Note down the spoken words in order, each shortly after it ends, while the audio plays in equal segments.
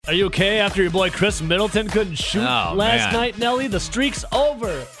Are you okay after your boy Chris Middleton couldn't shoot last night, Nelly? The streak's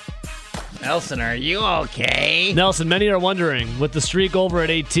over. Nelson, are you okay? Nelson, many are wondering, with the streak over at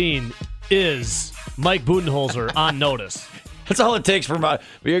 18, is Mike Budenholzer on notice? That's all it takes for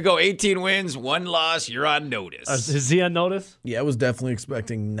you go 18 wins, 1 loss, you're on notice. Is he on notice? Yeah, I was definitely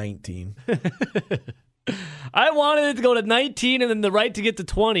expecting 19. I wanted it to go to 19 and then the right to get to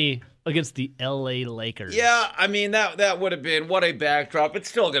 20 against the L.A. Lakers. Yeah, I mean, that would have been, what a backdrop. It's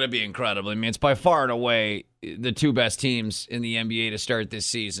still going to be incredible. I mean, it's by far and away the 2 best teams in the NBA to start this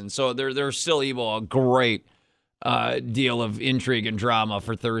season. So there's still even a great deal of intrigue and drama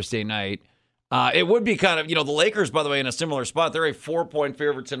for Thursday night. It would be kind of, the Lakers, by the way, in a similar spot. They're a 4-point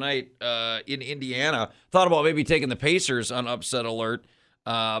favorite tonight in Indiana. Thought about maybe taking the Pacers on upset alert.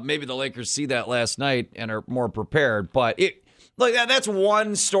 Maybe the Lakers see that last night and are more prepared. But that's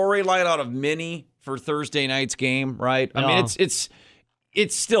one storyline out of many for Thursday night's game, right? I mean,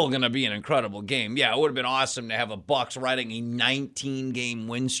 it's still going to be an incredible game. Yeah, it would have been awesome to have a Bucks riding a 19-game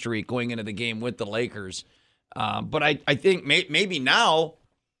win streak going into the game with the Lakers. But I think maybe now,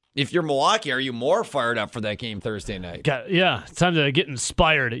 if you're Milwaukee, are you more fired up for that game Thursday night? Yeah, it's time to get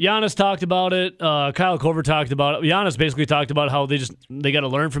inspired. Giannis talked about it. Kyle Korver talked about it. Giannis basically talked about how they got to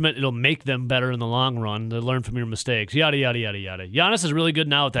learn from it. It'll make them better in the long run. To learn from your mistakes. Yada yada yada yada. Giannis is really good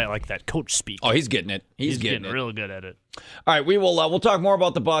now at that coach speak. Oh, he's getting it. He's getting it. Real good at it. All right, we'll talk more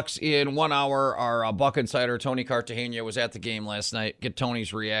about the Bucks in 1 hour. Our Buck insider Tony Cartagena was at the game last night. Get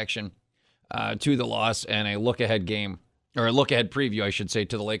Tony's reaction to the loss and a look ahead preview, I should say,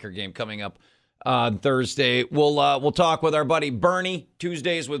 to the Laker game coming up on Thursday. We'll talk with our buddy Bernie.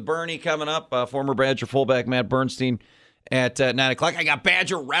 Tuesdays with Bernie coming up. Former Badger fullback Matt Bernstein at 9 o'clock. I got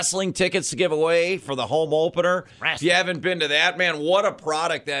Badger wrestling tickets to give away for the home opener. If you haven't been to that, man, what a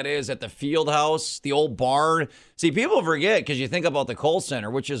product that is at the Field House, the old barn. See, people forget because you think about the Kohl Center,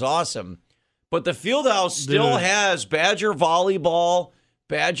 which is awesome. But the Field House still has Badger volleyball,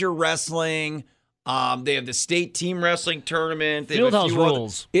 Badger wrestling. They have the state team wrestling tournament. Fieldhouse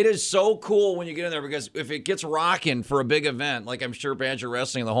rules. It is so cool when you get in there because if it gets rocking for a big event, like I'm sure Badger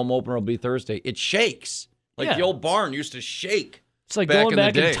Wrestling, the home opener will be Thursday, it shakes. The old barn used to shake. It's like going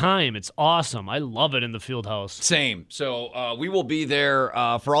back in time. It's awesome. I love it in the Fieldhouse. Same. So we will be there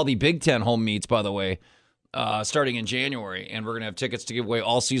for all the Big Ten home meets, by the way, starting in January. And we're going to have tickets to give away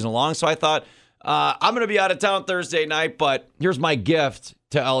all season long. So I thought I'm going to be out of town Thursday night, but here's my gift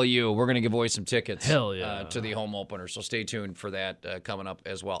to LU. We're going to give away some tickets to the home opener. So stay tuned for that coming up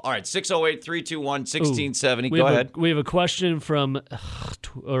as well. All right, 608-321-1670. Go ahead. We have a question from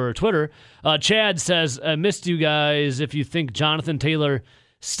Twitter. Chad says, I missed you guys if you think Jonathan Taylor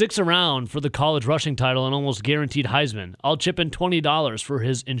sticks around for the college rushing title and almost guaranteed Heisman. I'll chip in $20 for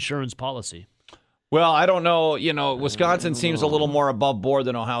his insurance policy. Well, I don't know. Wisconsin seems a little more above board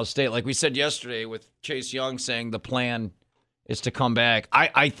than Ohio State. Like we said yesterday with Chase Young saying the plan is to come back.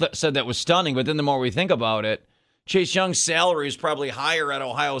 I said that was stunning, but then the more we think about it, Chase Young's salary is probably higher at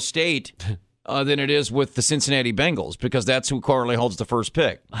Ohio State than it is with the Cincinnati Bengals because that's who currently holds the first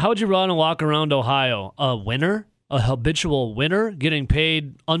pick. How would you run and walk around Ohio? A winner? A habitual winner getting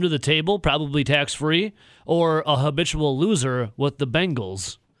paid under the table, probably tax-free, or a habitual loser with the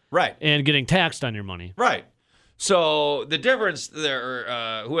Bengals? Right. And getting taxed on your money. Right. So the difference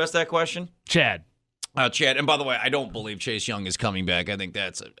there, who asked that question? Chad. Chad. And by the way, I don't believe Chase Young is coming back. I think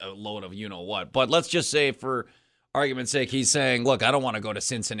that's a load of you-know-what. But let's just say for argument's sake, he's saying, look, I don't want to go to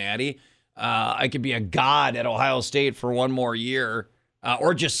Cincinnati. I could be a god at Ohio State for one more year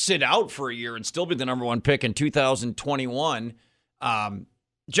or just sit out for a year and still be the number one pick in 2021.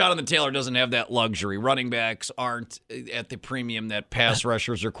 Jonathan Taylor doesn't have that luxury. Running backs aren't at the premium that pass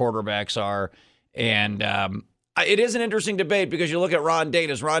rushers or quarterbacks are. And it is an interesting debate because you look at Ron Dayne.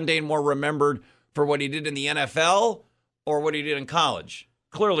 Is Ron Dayne more remembered for what he did in the NFL or what he did in college?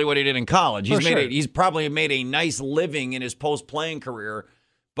 Clearly what he did in college. He's probably made a nice living in his post-playing career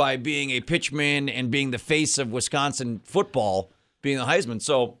by being a pitchman and being the face of Wisconsin football, being the Heisman.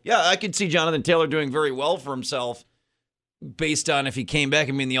 So, yeah, I could see Jonathan Taylor doing very well for himself based on if he came back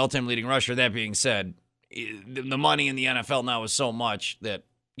and being the all-time leading rusher. That being said, the money in the NFL now is so much that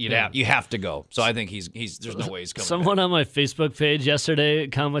you have to go. So I think he's there's no way he's coming Someone back. On my Facebook page yesterday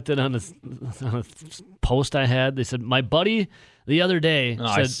commented on a post I had. They said, my buddy the other day said,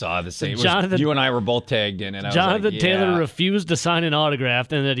 I saw the same. Jonathan, you and I were both tagged in. And Jonathan Taylor refused to sign an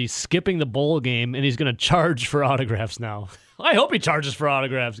autograph and that he's skipping the bowl game and he's going to charge for autographs now. I hope he charges for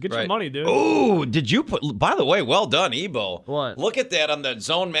autographs. Get your money, dude. Oh, did you put... By the way, well done, Ebo. What? Look at that on the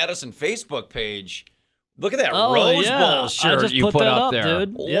Zone Madison Facebook page. Look at that Rose Bowl shirt you put up there.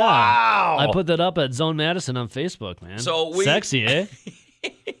 Dude. Wow. I put that up at Zone Madison on Facebook, man. So Sexy, eh?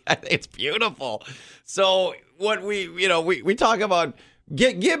 I think it's beautiful. So what we talk about.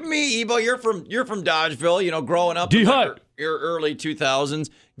 Give me, Ebo. You're from Dodgeville. Growing up in your early 2000s.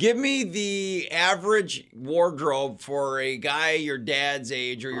 Give me the average wardrobe for a guy your dad's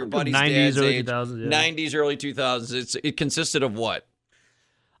age or your buddy's 90s, dad's early age. 2000s, yeah. 90s, early 2000s. It consisted of what?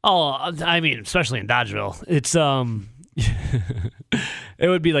 Oh, I mean, especially in Dodgeville, it's it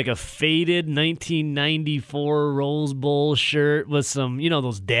would be like a faded 1994 Rose Bowl shirt with some,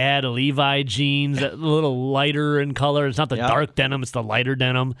 those dad Levi jeans, that a little lighter in color. It's not the dark denim, it's the lighter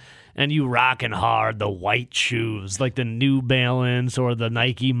denim. And you rocking hard the white shoes, like the New Balance or the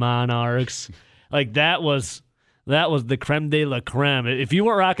Nike Monarchs. Like that was the creme de la creme. If you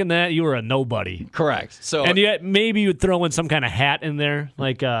weren't rocking that, you were a nobody. Correct. So, and yet maybe you'd throw in some kind of hat in there,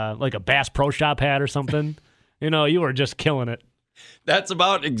 like a Bass Pro Shop hat or something. You were just killing it. That's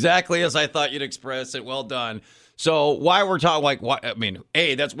about exactly as I thought you'd express it. Well done. So why we're talking,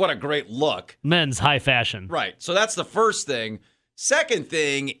 that's what a great look. Men's high fashion. Right. So that's the first thing. Second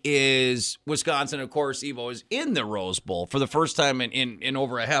thing is Wisconsin, of course, Evo, is in the Rose Bowl for the first time in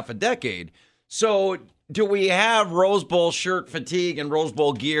over a half a decade. So do we have Rose Bowl shirt fatigue and Rose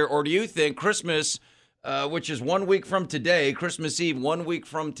Bowl gear, or do you think Christmas, which is 1 week from today, Christmas Eve, 1 week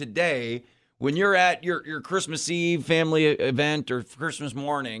from today, when you're at your Christmas Eve family event or Christmas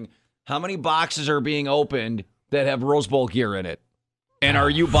morning, how many boxes are being opened that have Rose Bowl gear in it? And are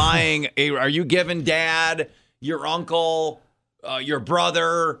you giving dad, your uncle, your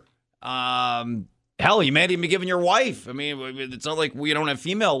brother, hell, you might even be giving your wife. I mean, it's not like we don't have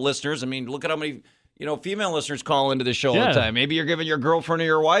female listeners. I mean, look at how many, female listeners call into the show all the time. Maybe you're giving your girlfriend or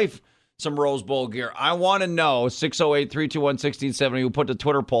your wife some Rose Bowl gear. I want to know, 608-321-1670, who put the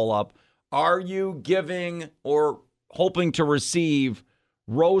Twitter poll up. Are you giving or hoping to receive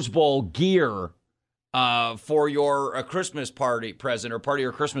Rose Bowl gear for your Christmas party present or part of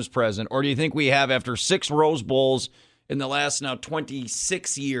your Christmas present? Or do you think we have, after 6 Rose Bowls in the last now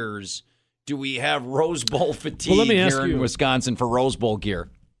 26 years, do we have Rose Bowl fatigue here in Wisconsin for Rose Bowl gear?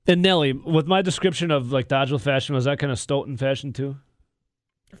 And Nelly, with my description of like Dodgeville fashion, was that kind of Stoughton fashion too?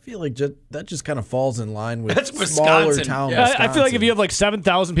 I feel like that just kind of falls in line with That's smaller Wisconsin. town. Yeah, Wisconsin. I feel like if you have like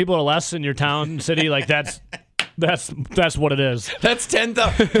 7,000 people or less in your town, city, like that's what it is. That's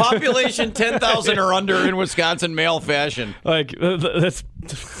 10,000 population 10,000 or under in Wisconsin male fashion. Like that's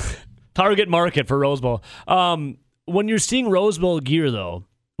target market for Rose Bowl. When you're seeing Rose Bowl gear, though,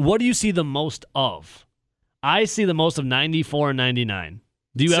 what do you see the most of? I see the most of 94 and 99.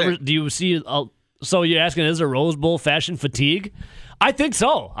 Do you see? So you're asking, is there Rose Bowl fashion fatigue? I think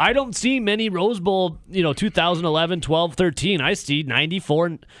so. I don't see many Rose Bowl, 2011, 12, 13. I see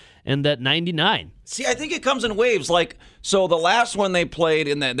 94 and that 99. See, I think it comes in waves. So the last one they played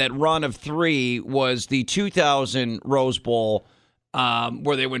in that run of 3 was the 2000 Rose Bowl,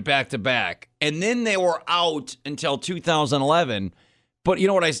 where they went back to back, and then they were out until 2011. But you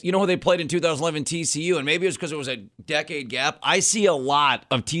know who they played in 2011? TCU, and maybe it was because it was a decade gap. I see a lot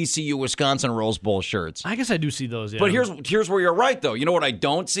of TCU Wisconsin Rose Bowl shirts. I guess I do see those. Yeah. But here's where you're right, though. You know what I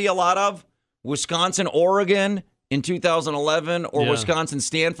don't see a lot of? Wisconsin Oregon in 2011 or Wisconsin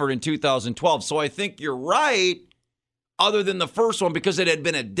Stanford in 2012. So I think you're right, other than the first one, because it had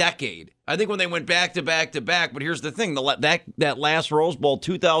been a decade. I think when they went back to back to back. But here's the thing: that last Rose Bowl,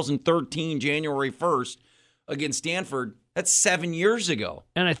 2013, January 1st, against Stanford. That's 7 years ago.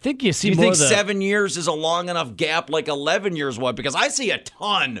 And I think you see Do you more think 7 years is a long enough gap, like 11 years was? Because I see a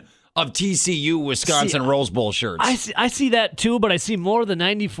ton of TCU Wisconsin Rose Bowl shirts. I see that too, but I see more of the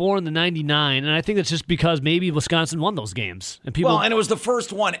 94 and the 99, and I think that's just because maybe Wisconsin won those games. And and it was the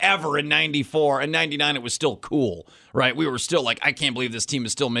first one ever in 94, and 99 it was still cool, right? We were still like, I can't believe this team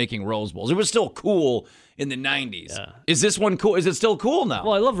is still making Rose Bowls. It was still cool in the 90s. Yeah. Is this one cool? Is it still cool now?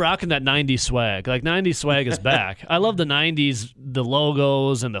 Well, I love rocking that 90s swag. Like, 90s swag is back. I love the 90s, the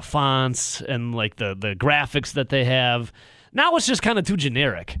logos and the fonts and, like, the graphics that they have. Now it's just kind of too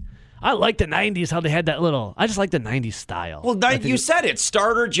generic. I like the 90s, how they had that I just like the 90s style. Well, you said it.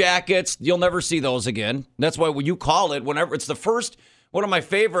 Starter jackets, you'll never see those again. That's why when you call it, whenever it's the first, one of my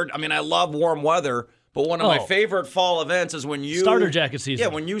favorite, I love warm weather, but one of my favorite fall events is when you... Starter jacket season.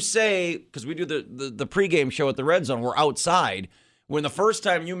 Yeah, when you say, because we do the pregame show at the Red Zone, we're outside. When the first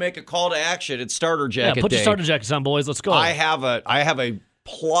time you make a call to action, it's starter jacket day. Put your starter jackets on, boys. Let's go. I have a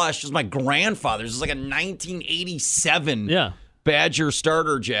plush. It's my grandfather's. It's like a 1987 Badger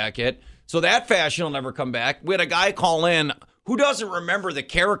starter jacket. So that fashion will never come back. We had a guy call in who doesn't remember the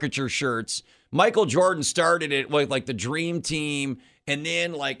caricature shirts. Michael Jordan started it with like the Dream Team, and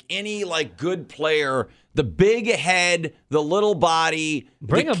then like any like good player, the big head, the little body.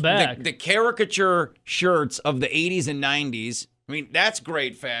 Bring them back. The caricature shirts of the 80s and 90s. I mean, that's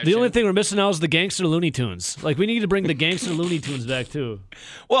great fashion. The only thing we're missing now is the gangster Looney Tunes. Like, we need to bring the gangster Looney Tunes back, too.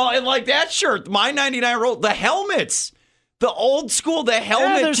 Well, and like that shirt, my 99 the helmets, the old school, the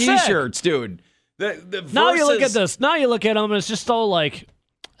helmet T-shirts, dude. Now you look at this. Now you look at them, and it's just so, like,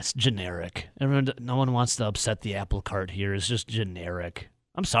 it's generic. No one wants to upset the apple cart here. It's just generic.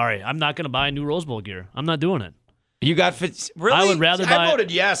 I'm sorry. I'm not going to buy new Rose Bowl gear. I'm not doing it. You got really? I would rather buy. I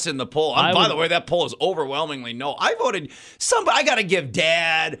voted yes in the poll. By the way, that poll is overwhelmingly no. I voted somebody. I got to give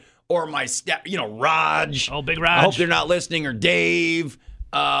Dad or my Raj. Oh, Big Raj. I hope they're not listening, or Dave,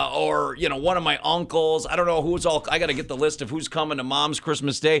 or one of my uncles. I don't know who's all. I got to get the list of who's coming to Mom's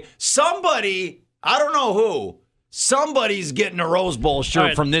Christmas Day. Somebody. I don't know who. Somebody's getting a Rose Bowl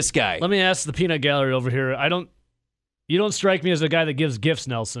shirt from this guy. Let me ask the peanut gallery over here. You don't strike me as a guy that gives gifts,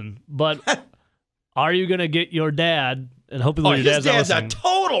 Nelson, but. Are you going to get your dad, and hopefully your dad's a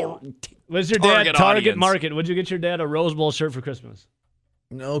total what's your dad target audience. market? Would you get your dad a Rose Bowl shirt for Christmas?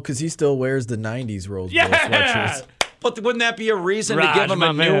 No, because he still wears the 90s Rose Bowl sweatshirts. But wouldn't that be a reason to give him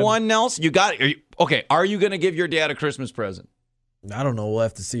a new one, Nelson? Are you going to give your dad a Christmas present? I don't know. We'll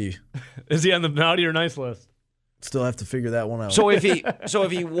have to see. Is he on the naughty or nice list? Still have to figure that one out. So if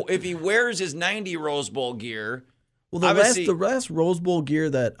he wears his 90 Rose Bowl gear... Well, the last Rose Bowl gear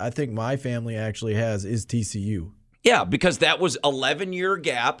that I think my family actually has is TCU. Yeah, because that was 11-year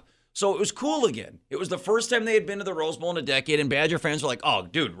gap, so it was cool again. It was the first time they had been to the Rose Bowl in a decade, and Badger fans were like, oh,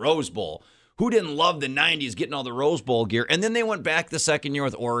 dude, Rose Bowl. Who didn't love the 90s getting all the Rose Bowl gear? And then they went back the second year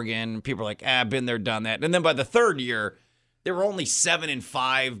with Oregon. People were like, been there, done that. And then by the third year, they were only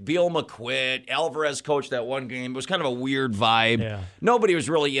 7-5. Beal McQuit, Alvarez coached that one game. It was kind of a weird vibe. Yeah. Nobody was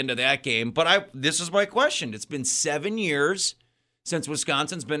really into that game. But this is my question. It's been 7 years since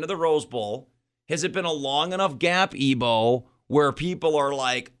Wisconsin's been to the Rose Bowl. Has it been a long enough gap, Ebo, where people are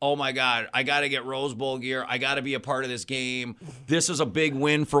like, oh, my God, I got to get Rose Bowl gear. I got to be a part of this game. This is a big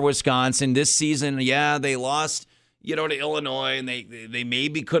win for Wisconsin. This season, they lost to Illinois, and they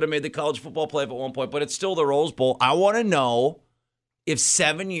maybe could have made the college football playoff at one point, but it's still the Rose Bowl. I want to know if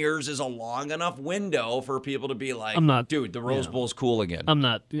 7 years is a long enough window for people to be like, dude, the Rose Bowl's cool again. I'm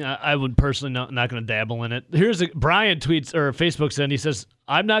not. I would personally not going to dabble in it. Brian tweets or Facebooks in. He says,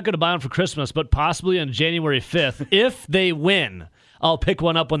 I'm not going to buy them for Christmas, but possibly on January 5th. If they win, I'll pick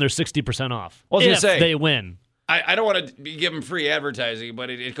one up when they're 60% off. I was going to say, they win. I don't want to give them free advertising, but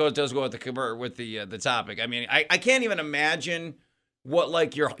it does go with the topic. I mean, I can't even imagine what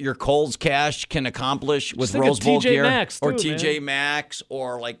like your Kohl's Cash can accomplish with Rose Bowl gear, or TJ Maxx,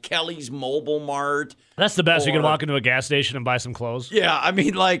 or like Kelly's Mobile Mart. That's the best. You can walk into a gas station and buy some clothes. Yeah, I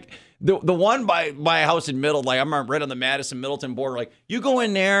mean, like the one by my house in Middle, like I'm right on the Madison Middleton border. Like you go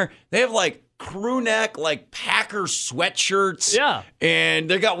in there, they have like crew neck, like Packer sweatshirts. Yeah. And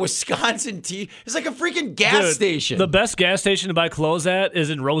they got Wisconsin tea. It's like a freaking gas station. The best gas station to buy clothes at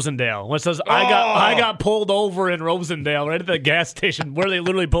is in Rosendale. When it says, I got pulled over in Rosendale, right at the gas station, where they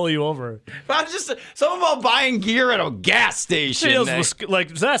literally pull you over. Something about buying gear at a gas station.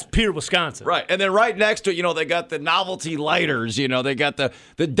 That's pure Wisconsin. Right. And then right next to it, they got the novelty lighters. They got the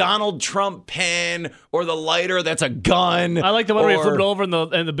Donald Trump pen, or the lighter that's a gun. I like the one where you flip it over and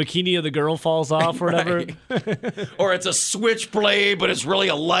the bikini of the girl falls off or whatever. Right. Or it's a switchblade, but it's really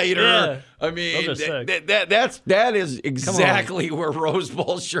a lighter. Yeah. I mean, that is exactly where Rose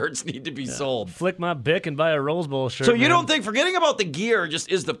Bowl shirts need to be sold. Flick my bick and buy a Rose Bowl shirt. So you don't think, forgetting about the gear, just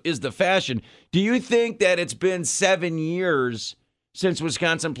is the fashion, do you think that it's been 7 years since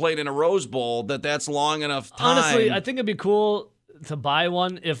Wisconsin played in a Rose Bowl, that's long enough time? Honestly, I think it'd be cool to buy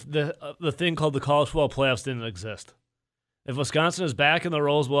one if the thing called the college football playoffs didn't exist. If Wisconsin is back in the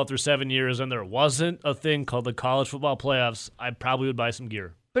Rose Bowl after 7 years and there wasn't a thing called the college football playoffs, I probably would buy some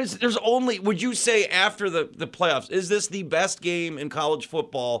gear. But there's only, would you say after the playoffs, is this the best game in college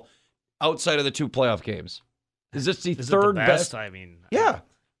football outside of the two playoff games? Is this the third best? I mean, yeah.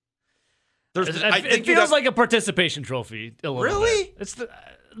 It feels like a participation trophy. Really? Bit. It's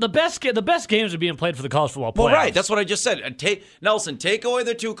the best games are being played for the college football playoffs. Well, right. That's what I just said. Nelson, take away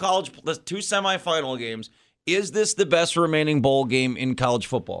the two semifinal games. Is this the best remaining bowl game in college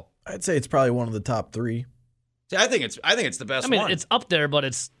football? I'd say it's probably one of the top three. See, I think it's the best one. I mean, it's up there, but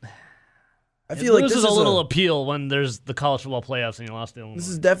it loses a little appeal when there's the college football playoffs and you lost to Illinois. This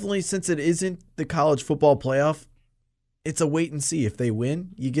is definitely, since it isn't the college football playoff, it's a wait and see. If they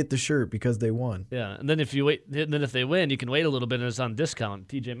win, you get the shirt because they won. Yeah, and then if they win, you can wait a little bit and it's on discount.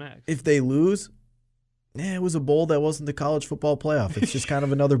 TJ Maxx. If they lose, it was a bowl that wasn't the college football playoff. It's just kind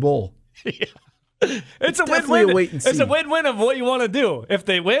of another bowl. Yeah. It's a definitely win-win. a wait and see. It's a win-win of what you want to do. If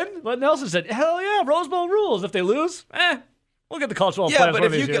they win, what Nelson said, hell yeah, Rose Bowl rules. If they lose, We'll get the college football Yeah, playoffs but one if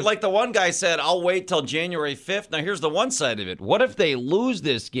of you these get, years. like the one guy said, I'll wait till January 5th. Now, here's the one side of it. What if they lose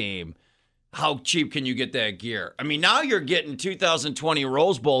this game? How cheap can you get that gear? I mean, now you're getting 2020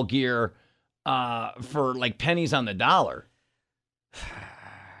 Rose Bowl gear for like pennies on the dollar.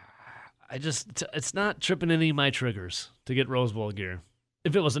 It's not tripping any of my triggers to get Rose Bowl gear.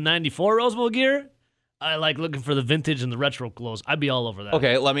 If it was a 94 Rose Bowl gear, I like looking for the vintage and the retro clothes. I'd be all over that.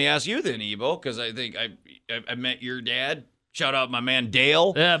 Okay, let me ask you then, Ebo, because I think I met your dad. Shout out my man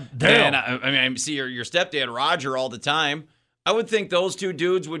Dale. Yeah, Dale. And I see your stepdad Roger all the time. I would think those two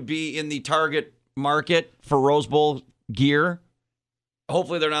dudes would be in the target market for Rose Bowl gear.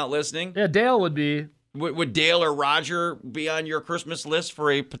 Hopefully they're not listening. Yeah, Dale would be. Would Dale or Roger be on your Christmas list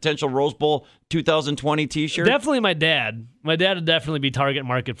for a potential Rose Bowl 2020 T-shirt? Definitely my dad. My dad would definitely be target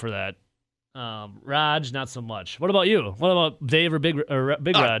market for that. Raj, not so much. What about you? What about Dave or Big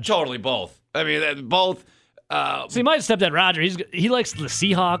Raj? Totally both. I mean, both. See, my stepdad Roger, he likes the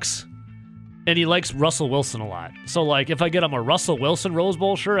Seahawks, and he likes Russell Wilson a lot. So, like, if I get him a Russell Wilson Rose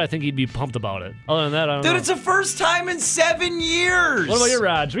Bowl shirt, I think he'd be pumped about it. Other than that, I don't know. Dude, it's the first time in 7 years. What about your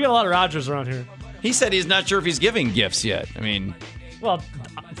Raj? We got a lot of Rogers around here. He said he's not sure if he's giving gifts yet. I mean, Well,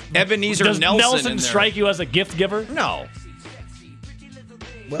 Ebenezer does Nelson in there. strike you as a gift giver? No.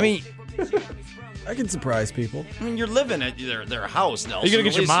 Well, I mean, I can surprise people. you're living at their house, Nelson. Are you gonna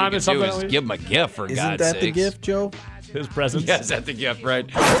get The your least mom you and can something do at is least? give him a gift, for Isn't God's that the sakes. gift, Joe? His presence. Yes, that's the gift, right?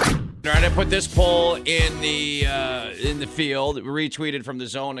 All right, I put this poll in the field, retweeted from the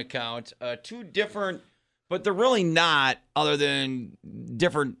Zone account. Two different, but they're really not, other than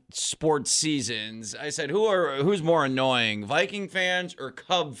different sports seasons. I said, who's more annoying, Viking fans or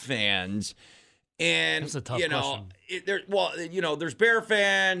Cub fans? And That's a tough question. question. There's Bear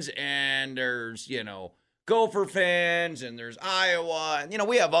fans and there's Gopher fans and there's Iowa, and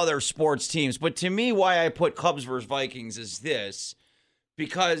we have other sports teams. But to me, why I put Cubs versus Vikings is this,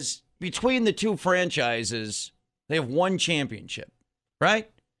 because between the two franchises, they have one championship, right?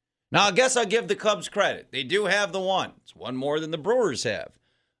 Now, I guess I'll give the Cubs credit. They do have the one. It's one more than the Brewers have.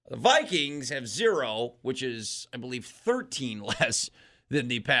 The Vikings have 0, which is, I believe, 13 less than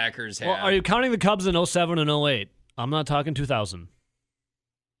the Packers have. Well, are you counting the Cubs in 07 and 08? I'm not talking 2000.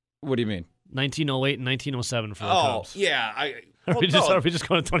 What do you mean? 1908 and 1907 for the Oh, Cubs. yeah. Are we just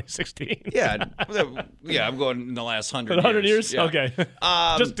going to 2016? Yeah, I'm going in the last 100 years. 100 years? Yeah. Okay.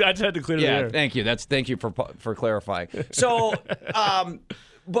 I just had to clear the air. Thank you. Thank you for clarifying. So,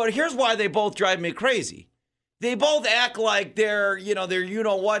 but here's why they both drive me crazy. They both act like their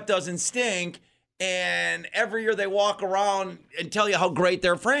what doesn't stink, and every year they walk around and tell you how great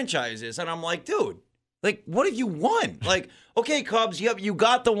their franchise is, and I'm like, dude, like, what have you won? Like, okay, Cubs, you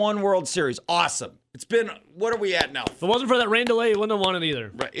got the one World Series, awesome. It's been, what are we at now? If it wasn't for that rain delay, you wouldn't have won it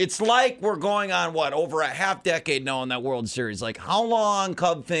either. Right. It's like we're going on, over a half decade now in that World Series. Like, how long,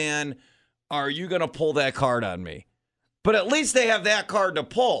 Cub fan, are you going to pull that card on me? But at least they have that card to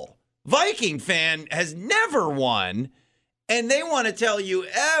pull. Viking fan has never won, and they want to tell you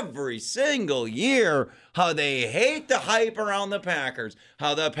every single year how they hate the hype around the Packers,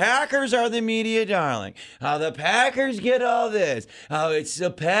 how the Packers are the media darling, how the Packers get all this, how it's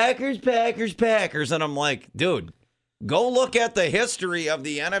the Packers. And I'm like, dude, go look at the history of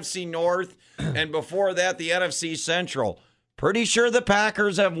the NFC North and before that, the NFC Central. Pretty sure the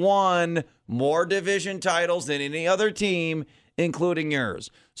Packers have won more division titles than any other team, including yours.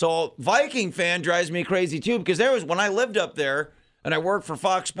 So Viking fan drives me crazy too, because when I lived up there and I worked for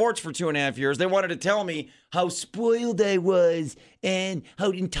Fox Sports for 2.5 years, they wanted to tell me how spoiled I was and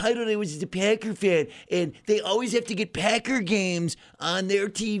how entitled I was as a Packer fan. And they always have to get Packer games on their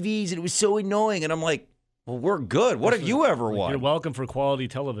TVs, and it was so annoying. And I'm like, well, we're good. What have you ever won? You're welcome for quality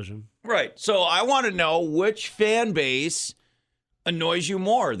television. Right. So I want to know which fan base annoys you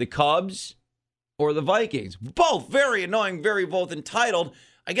more, the Cubs or the Vikings? Both very annoying, both entitled.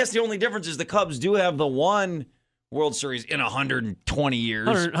 I guess the only difference is the Cubs do have the one World Series in 120 years.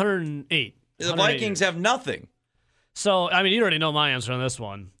 108. The Vikings have nothing. So, I mean, you already know my answer on this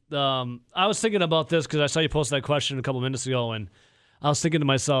one. I was thinking about this because I saw you post that question a couple minutes ago, and I was thinking to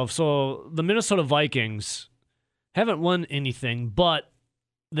myself, so the Minnesota Vikings haven't won anything, but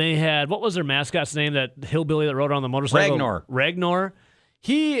they had, what was their mascot's name, that hillbilly that rode on the motorcycle? Ragnar.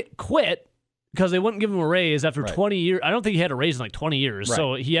 He quit because they wouldn't give him a raise after 20 years. I don't think he had a raise in like 20 years. Right.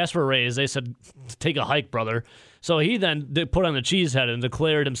 So he asked for a raise. They said, take a hike, brother. So he then put on the cheese head and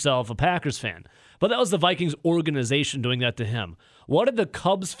declared himself a Packers fan. But that was the Vikings organization doing that to him. What did the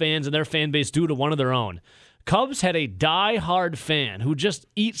Cubs fans and their fan base do to one of their own? Cubs had a die-hard fan who just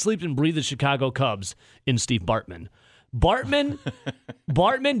eat, sleep, and breathe the Chicago Cubs in Steve Bartman. Bartman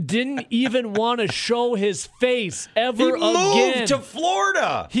didn't even want to show his face ever He again. moved to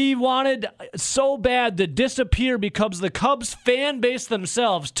Florida. He wanted so bad to disappear because the Cubs fan base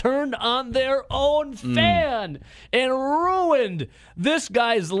themselves turned on their own fan and ruined this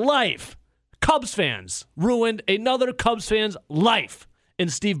guy's life. Cubs fans ruined another Cubs fan's life in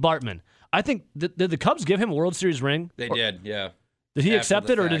Steve Bartman. I think, did the Cubs give him a World Series ring? They did, yeah. Did he accept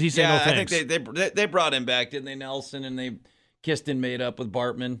it, or did he say no thanks? I think they brought him back, didn't they, Nelson? And they kissed and made up with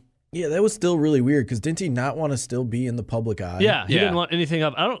Bartman. Yeah, that was still really weird because didn't he not want to still be in the public eye? Yeah, he didn't want anything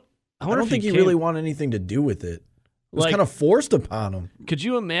up. I don't think he really wanted anything to do with it. It was Like- kind of forced upon him. Could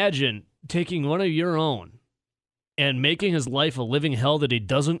you imagine taking one of your own and making his life a living hell that he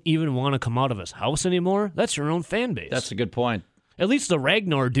doesn't even want to come out of his house anymore? That's your own fan base. That's a good point. At least the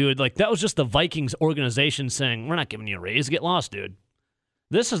Ragnar dude, like that was just the Vikings organization saying, "We're not giving you a raise. Get lost, dude."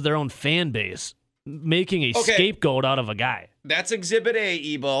 This is their own fan base making a scapegoat out of a guy. That's Exhibit A,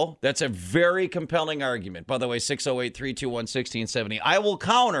 Ebo. That's a very compelling argument. By the way, 608-321-1670. I will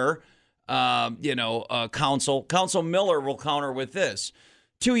counter, Counsel Miller will counter with this.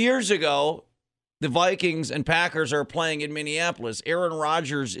 2 years ago, the Vikings and Packers are playing in Minneapolis. Aaron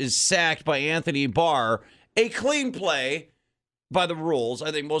Rodgers is sacked by Anthony Barr. A clean play by the rules.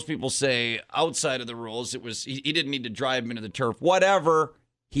 I think most people say outside of the rules, it was he didn't need to drive him into the turf. Whatever.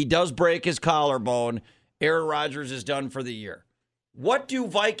 He does break his collarbone. Aaron Rodgers is done for the year. What do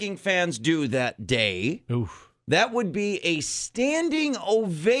Viking fans do that day? Oof. That would be a standing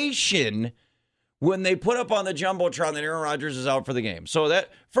ovation when they put up on the Jumbotron that Aaron Rodgers is out for the game. So that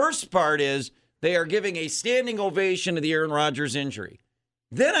first part is they are giving a standing ovation to the Aaron Rodgers injury.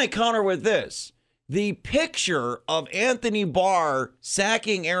 Then I counter with this. The picture of Anthony Barr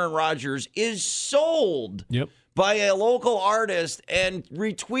sacking Aaron Rodgers is sold by a local artist and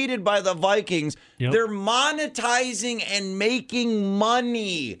retweeted by the Vikings. Yep. They're monetizing and making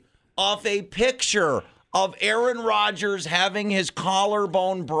money off a picture of Aaron Rodgers having his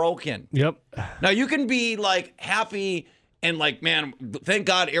collarbone broken. Yep. Now, you can be like happy and like, man, thank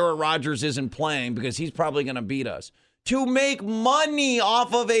God Aaron Rodgers isn't playing because he's probably going to beat us. To make money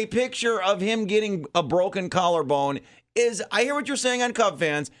off of a picture of him getting a broken collarbone is, I hear what you're saying on Cub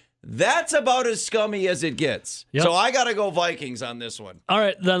fans, that's about as scummy as it gets. Yep. So I got to go Vikings on this one. All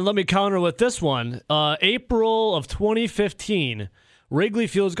right, then let me counter with this one. April of 2015, Wrigley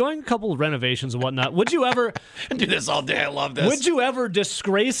Field's going a couple of renovations and whatnot. Would you ever do this all day? I love this. Would you ever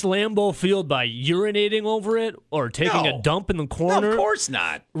disgrace Lambeau Field by urinating over it or taking a dump in the corner? No, of course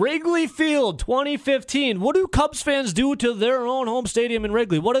not. Wrigley Field 2015. What do Cubs fans do to their own home stadium in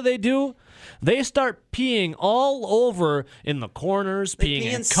Wrigley? What do? They start peeing all over in the corners, peeing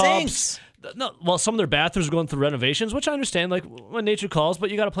in cups. Sinks. No, well, some of their bathrooms are going through renovations, which I understand, like when nature calls,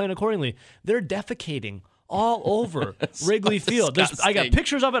 but you got to plan accordingly. They're defecating all over Wrigley Field. I got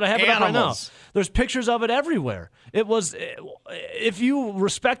pictures of it. I have it up right now. There's pictures of it everywhere. It was, if you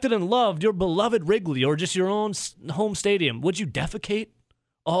respected and loved your beloved Wrigley or just your own home stadium, would you defecate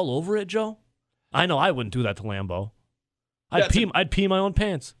all over it, Joe? I know I wouldn't do that to Lambeau. I'd pee my own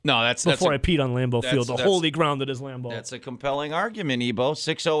pants. No, that's before I peed on Lambeau Field, the holy ground that is Lambeau. That's a compelling argument, Ebo.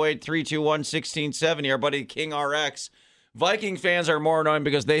 608-321-1670. Our buddy King RX. Viking fans are more annoying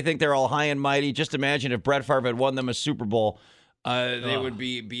because they think they're all high and mighty. Just imagine if Brett Favre had won them a Super Bowl. They would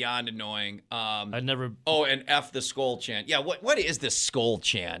be beyond annoying. I'd never. Oh, and F the skull chant. Yeah, what is the skull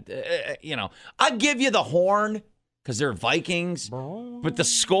chant? I'd give you the horn because they're Vikings. But the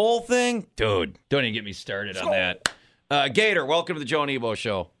skull thing? Dude, don't even get me started on that. Gator, welcome to the Joe and Ebo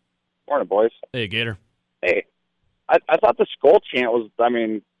Show. Morning, boys. Hey, Gator. Hey, I thought the skull chant was,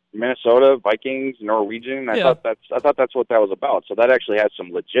 Minnesota, Vikings, Norwegian. I thought that's what that was about. So that actually has some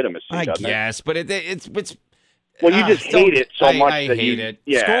legitimacy, doesn't it? Yes, but it's well, you just hate it so much. I that hate it.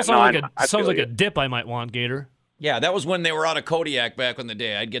 Skull Yeah, sounds like a dip I might want, Gator. Yeah, that was when they were out of Kodiak back in the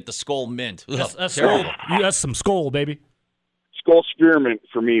day. I'd get the skull mint. That's some skull, baby. Skull spearmint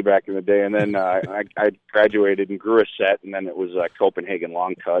for me back in the day, and then I graduated and grew a set, and then it was Copenhagen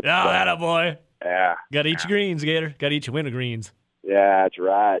long cut. Oh, attaboy. Yeah. Got to eat your greens, Gator. Got to eat your winter greens. Yeah, that's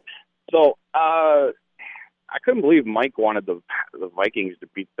right. So I couldn't believe Mike wanted the Vikings to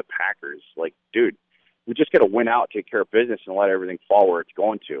beat the Packers. Like, dude, we just got to win out, take care of business, and let everything fall where it's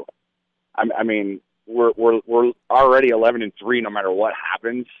going to. I mean, we're already 11-3 no matter what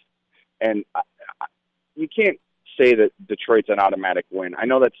happens, and you can't say that Detroit's an automatic win. I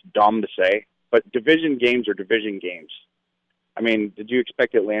know that's dumb to say, but division games are division games. I mean, did you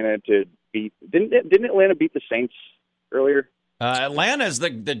expect Atlanta to beat? Didn't Atlanta beat the Saints earlier? Atlanta's the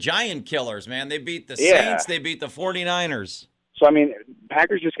giant killers, man. They beat the Saints. They beat the 49ers. So, I mean,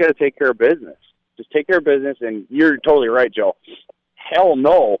 Packers just got to take care of business. Just take care of business, and you're totally right, Joe. Hell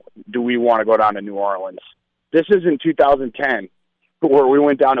no do we want to go down to New Orleans. This isn't 2010 where we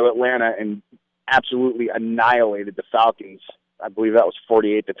went down to Atlanta and absolutely annihilated the Falcons. I believe that was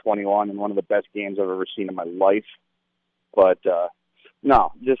 48-21 and one of the best games I've ever seen in my life. But,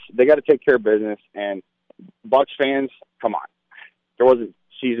 no, just they got to take care of business. And Bucs fans, come on. There wasn't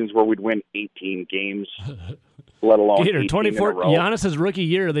seasons where we'd win 18 games, let alone Gator, 18 in a row. Giannis's rookie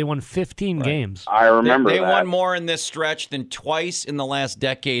year, they won 15 games. I remember They that. won more in this stretch than twice in the last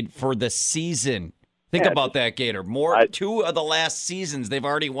decade for the season. Think about that, Gator. Two of the last seasons, they've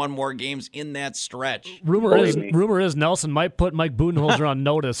already won more games in that stretch. Rumor is Nelson might put Mike Budenholzer on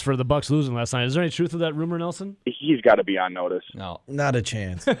notice for the Bucs losing last night. Is there any truth to that rumor, Nelson? He's got to be on notice. No. Not a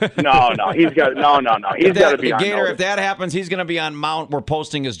chance. No. He's got He's got to be on Gator, notice. if that happens, he's going to be on Mount. We're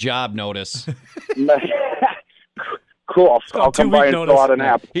posting his job notice. Cool. I'll come by and notice. fill out an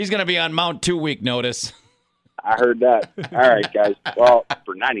app. He's going to be on Mount 2-week notice. I heard that. All right, guys. Well,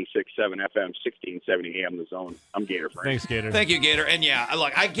 for 96.7 FM, 1670 AM, The Zone, I'm Gator Frank. Thanks, Gator. Thank you, Gator. And yeah,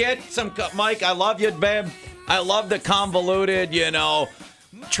 look, I get some, Mike, I love you, babe. I love the convoluted,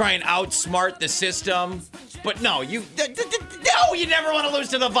 try and outsmart the system. But no, you never want to lose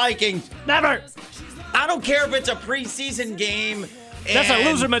to the Vikings. Never. I don't care if it's a preseason game. That's a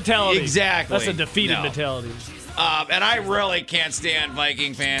loser mentality. Exactly. That's a defeated mentality. And I really can't stand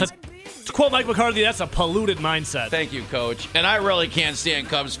Viking fans. To quote Mike McCarthy, that's a polluted mindset. Thank you, Coach. And I really can't stand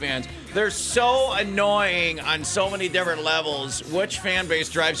Cubs fans. They're so annoying on so many different levels. Which fan base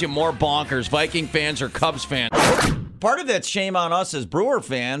drives you more bonkers, Viking fans or Cubs fans? Part of that's shame on us as Brewer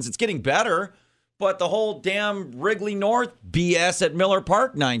fans. It's getting better. But the whole damn Wrigley North BS at Miller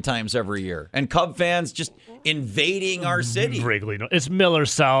Park 9 times every year. And Cub fans just invading our city. Wrigley. It's Miller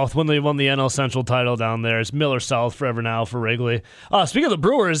South when they won the NL Central title down there. It's Miller South forever now for Wrigley. Speaking of the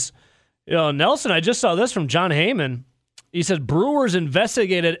Brewers, Nelson, I just saw this from John Heyman. He said Brewers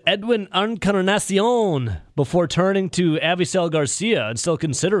investigated Edwin Encarnacion before turning to Avisail Garcia and still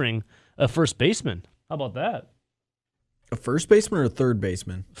considering a first baseman. How about that? A first baseman or a third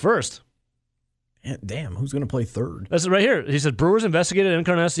baseman? First. Yeah, damn, who's going to play third? That's it right here. He said Brewers investigated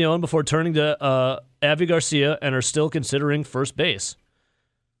Encarnacion before turning to Avi Garcia and are still considering first base.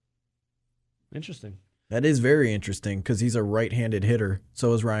 Interesting. That is very interesting because he's a right-handed hitter.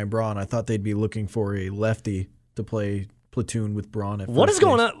 So is Ryan Braun. I thought they'd be looking for a lefty to play platoon with Braun at What first is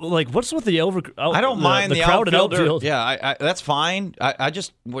going base. on? Like, what's with the I don't mind the crowded outfielder. outfield? Yeah, I that's fine. I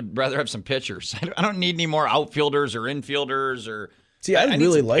just would rather have some pitchers. I don't need any more outfielders or infielders or. See, I need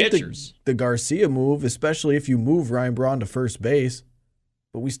really some like pitchers. the Garcia move, especially if you move Ryan Braun to first base.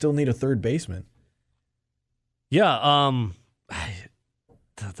 But we still need a third baseman. Yeah.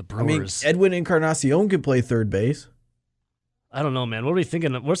 The I mean, Brewers. Edwin Encarnacion can play third base. I don't know, man. What are we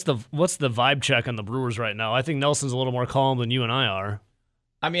thinking? What's the vibe check on the Brewers right now? I think Nelson's a little more calm than you and I are.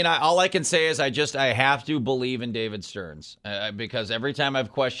 I mean, all I can say is I have to believe in David Stearns because every time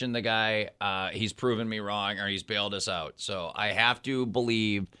I've questioned the guy, he's proven me wrong or he's bailed us out. So I have to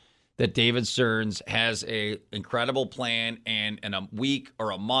believe that David Stearns has a incredible plan, and in a week or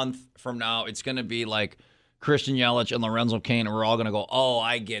a month from now, it's going to be like Christian Yelich and Lorenzo Cain, and we're all going to go, oh,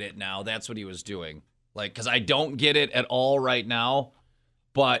 I get it now. That's what he was doing. Like, because I don't get it at all right now.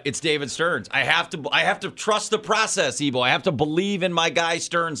 But it's David Stearns. I have to trust the process, Ebo. I have to believe in my guy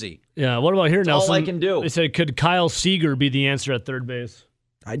Stearnsy. Yeah. What about here, That's Nelson? all I can do. They said, could Kyle Seager be the answer at third base?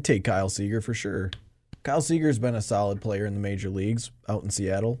 I'd take Kyle Seager for sure. Kyle Seager's been a solid player in the major leagues out in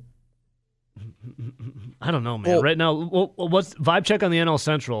Seattle. I don't know, man. Well- right now, what's vibe check on the NL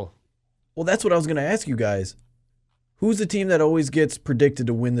Central? Well, that's what I was going to ask you guys. Who's the team that always gets predicted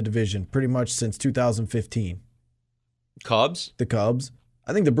to win the division pretty much since 2015? Cubs? The Cubs.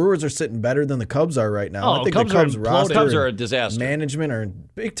 I think the Brewers are sitting better than the Cubs are right now. Oh, I think Cubs the are Cubs imploding. roster Cubs are a and disaster. management are in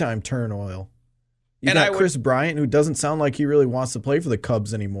big-time turmoil. You And I got would- Chris Bryant, who doesn't sound like he really wants to play for the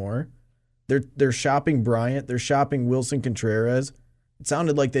Cubs anymore. They're shopping Bryant. They're shopping Wilson Contreras. It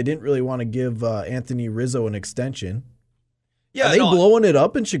sounded like they didn't really want to give Anthony Rizzo an extension. Yeah, Are they no, blowing it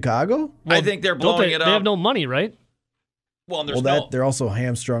up in Chicago? I think they're Don't blowing it up. They have no money, right? Well, and there's Well, no. they're also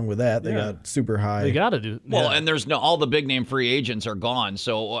hamstrung with that. They Yeah. got super high. They got to do. Well, yeah. and there's no. All the big name free agents are gone.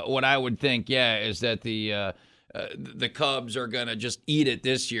 So what I would think, is that the Cubs are gonna just eat it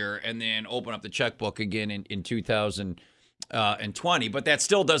this year and then open up the checkbook again in 2020. But that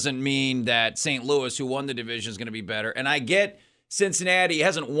still doesn't mean that St. Louis, who won the division, is going to be better. And I get Cincinnati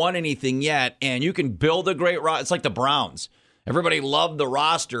hasn't won anything yet, and you can build a great roster. It's like the Browns. Everybody loved the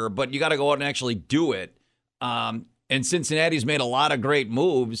roster, but you got to go out and actually do it. And Cincinnati's made a lot of great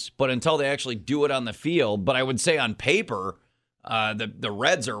moves, but until they actually do it on the field. But I would say on paper, the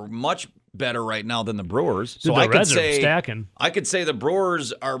Reds are much better right now than the Brewers. Dude, So the I could Reds are say stacking. I could say the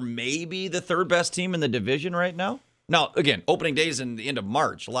Brewers are maybe the third best team in the division right now. Now, again, opening day is in the end of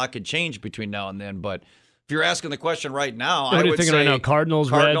March. A lot could change between now and then, but if you're asking the question right now, What I are you would thinking say right now? Cardinals,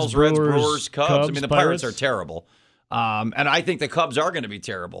 Reds, Brewers, Cubs. I mean, the Pirates are Pirates? terrible, and I think the Cubs are going to be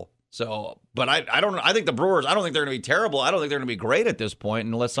terrible. So, but I don't. I think the Brewers. I don't think they're going to be terrible. I don't think they're going to be great at this point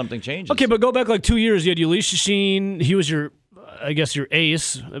unless something changes. Okay, but go back like 2 years. You had Ulysses Sheen. He was your, I guess, your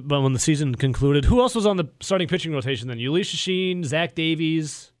ace. But when the season concluded, who else was on the starting pitching rotation then? Ulysses Sheen, Zach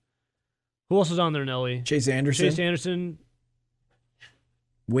Davies. Who else was on there, Nelly? Chase Anderson, Chase Anderson.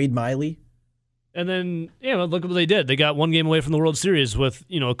 Wade Miley. And then, look what they did. They got one game away from the World Series with,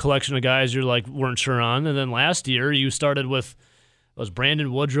 a collection of guys you're like weren't sure on. And then last year you started with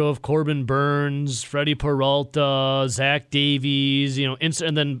Brandon Woodruff, Corbin Burns, Freddie Peralta, Zach Davies,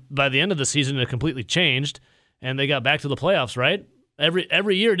 and then by the end of the season it completely changed and they got back to the playoffs, right?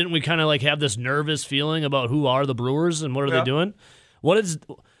 Every year, didn't we kind of like have this nervous feeling about who are the Brewers and what are they doing? What is,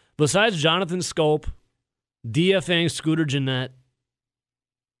 besides Jonathan Scope, DFAing Scooter Gennett,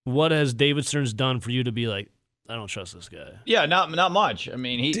 what has David Stearns done for you to be like, I don't trust this guy? Yeah, not much. I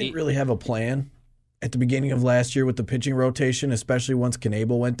mean, he Didn't really have a plan at the beginning of last year with the pitching rotation, especially once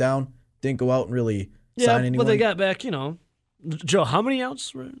Knebel went down. Didn't go out and really sign anyone. But they got back, Joe, how many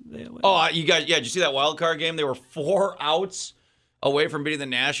outs were they away? Oh, you guys, did you see that wild card game? They were 4 outs away from beating the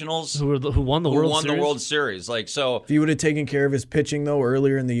Nationals, Who won the World Series? Like, so. If he would have taken care of his pitching, though,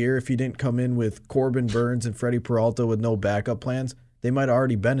 earlier in the year, if he didn't come in with Corbin Burns and Freddie Peralta with no backup plans, they might have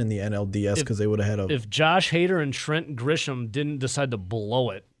already been in the NLDS because they would have had a... If Josh Hader and Trent Grisham didn't decide to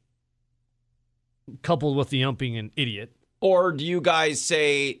blow it, coupled with the being an idiot. Or do you guys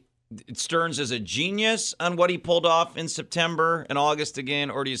say Stearns is a genius on what he pulled off in September and August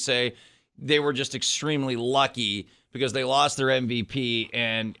again? Or do you say they were just extremely lucky because they lost their MVP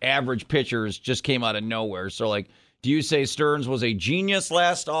and average pitchers just came out of nowhere? So, like, do you say Stearns was a genius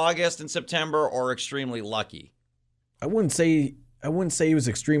last August and September or extremely lucky? I wouldn't say he was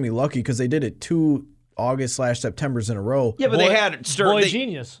extremely lucky because they did it 2 August/Septembers in a row. Yeah, but they had Stearns.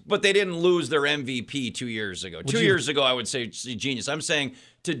 Genius. But they didn't lose their MVP 2 years ago. 2 years ago, I would say genius. I'm saying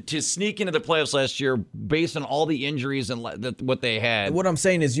to sneak into the playoffs last year based on all the injuries and what they had. What I'm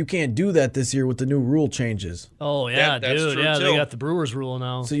saying is you can't do that this year with the new rule changes. Oh yeah, that's dude. true, Yeah, too. they got the Brewers rule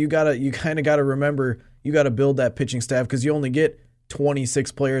now. So you kind of gotta remember you gotta build that pitching staff because you only get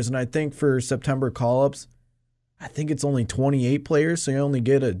 26 players, and I think for September call-ups, I think it's only 28 players, so you only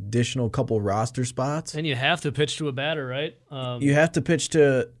get an additional couple roster spots. And you have to pitch to a batter, right? You have to pitch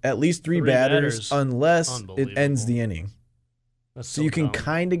to at least three batters unless it ends the inning. That's So you can dumb.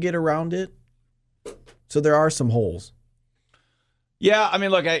 kind of get around it. So there are some holes. Yeah, I mean,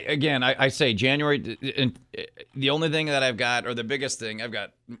 look, I say January, and the only thing that I've got, or the biggest thing I've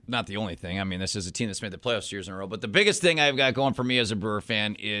got, not the only thing, I mean, this is a team that's made the playoffs years in a row, but the biggest thing I've got going for me as a Brewer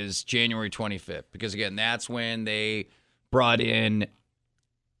fan is January 25th, because, again, that's when they brought in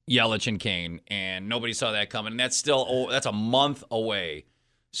Yelich and Kane, and nobody saw that coming, and that's a month away.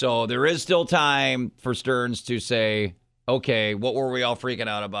 So there is still time for Stearns to say, okay, what were we all freaking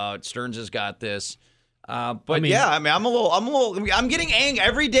out about? Stearns has got this. I'm getting angry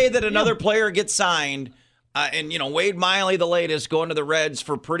every day that another player gets signed, and Wade Miley, the latest, going to the Reds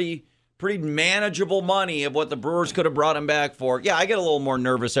for pretty manageable money of what the Brewers could have brought him back for. Yeah, I get a little more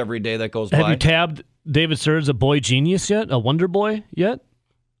nervous every day that goes by. Have you tabbed David Stearns a boy genius yet? A wonder boy yet?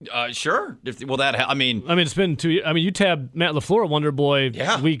 Sure. It's been 2 years. I mean, you tabbed Matt LaFleur a wonder boy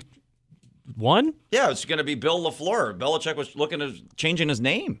week 1? Yeah, it's going to be Bill LaFleur. Belichick was looking at changing his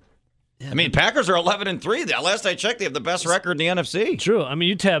name. I mean, Packers are 11-3. The last I checked, they have the best record in the NFC. True. I mean,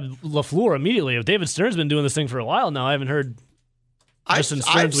 you tabbed LaFleur immediately. If David Stearns been doing this thing for a while now, I haven't heard. I've said in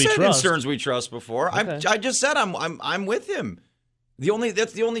Stearns we trust before. Okay. I just said I'm with him.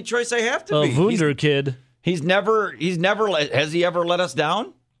 That's the only choice I have to be. Wunder kid. Has he ever let us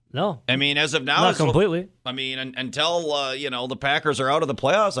down? No. I mean, as of now, Not completely. I mean, until the Packers are out of the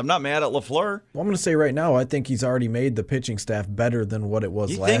playoffs, I'm not mad at LaFleur. Well, I'm going to say right now, I think he's already made the pitching staff better than what it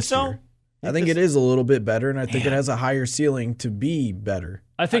was You last think so? year. I think it is a little bit better, and I think it has a higher ceiling to be better.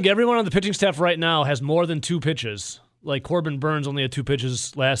 I think everyone on the pitching staff right now has more than 2 pitches. Like Corbin Burns only had 2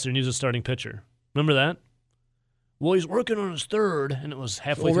 pitches last year, and he was a starting pitcher. Remember that? Well, he's working on his third, and it was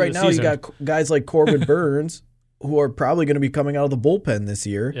halfway through Right the now season. you got guys like Corbin Burns who are probably going to be coming out of the bullpen this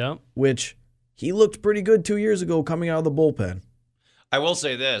year, Yeah. which he looked pretty good 2 years ago coming out of the bullpen. I will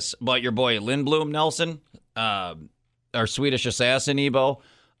say this about your boy Lindblom Nelson, our Swedish assassin, Ebo.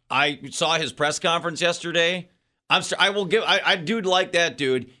 I saw his press conference yesterday. I dude like that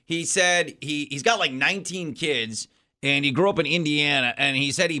dude. He said he's got like 19 kids, and he grew up in Indiana, and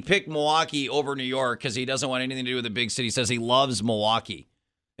he said he picked Milwaukee over New York because he doesn't want anything to do with the big city. He says he loves Milwaukee.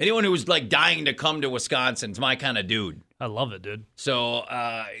 Anyone who's like dying to come to Wisconsin is my kind of dude. I love it, dude. So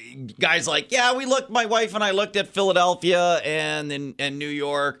guys like, yeah, my wife and I looked at Philadelphia and New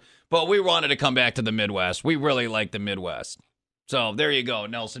York, but we wanted to come back to the Midwest. We really like the Midwest. So there you go,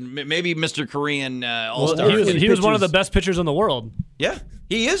 Nelson. Maybe Mr. Korean All-Star. Well, he was one of the best pitchers in the world. Yeah,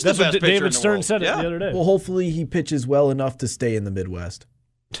 he is That's the best what pitcher David in the Stern world. said it the other day. Well, hopefully he pitches well enough to stay in the Midwest.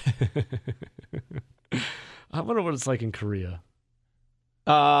 I wonder what it's like in Korea.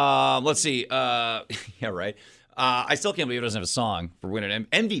 Let's see. Yeah, right. I still can't believe he doesn't have a song for winning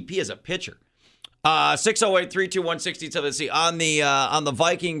MVP as a pitcher. 608-321-60. Let's see. On the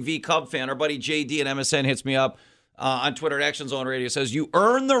Viking v Cub fan, our buddy JD at MSN hits me up on Twitter at Action Zone Radio. Says you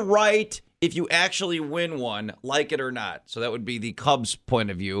earn the right if you actually win one, like it or not. So that would be the Cubs' point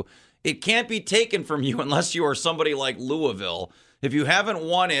of view. It can't be taken from you unless you are somebody like Louisville. If you haven't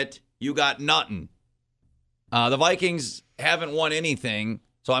won it, you got nothing. The Vikings haven't won anything,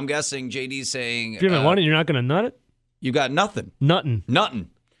 so I'm guessing JD's saying If you haven't won it, you're not going to nut it? You got nothing. Nothing. Nothing.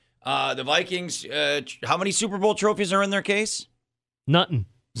 The Vikings, how many Super Bowl trophies are in their case? Nothing.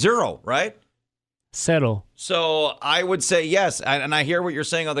 0, right? Settle. So I would say yes, and I hear what you're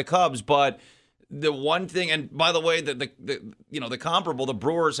saying on the Cubs, but the one thing, and by the way, the comparable, the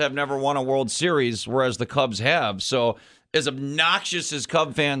Brewers have never won a World Series, whereas the Cubs have. So as obnoxious as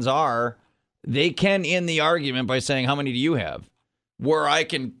Cub fans are, they can end the argument by saying, how many do you have? Where I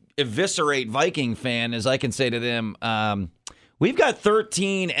can eviscerate Viking fan is I can say to them, we've got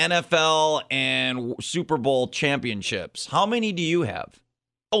 13 NFL and Super Bowl championships. How many do you have?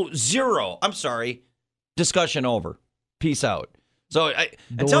 Oh, 0. I'm sorry. Discussion over. Peace out. So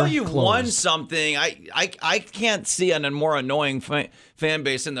until you've won something, I can't see a more annoying fan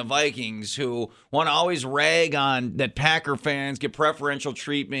base than the Vikings who want to always rag on that Packer fans get preferential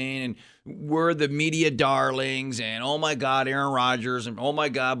treatment and we're the media darlings and oh my God, Aaron Rodgers and oh my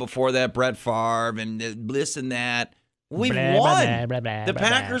God, before that Brett Favre and this and that. We've won. The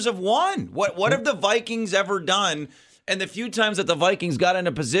Packers have won. What have the Vikings ever done? And the few times that the Vikings got in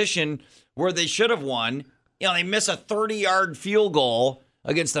a position where they should have won, they miss a 30-yard field goal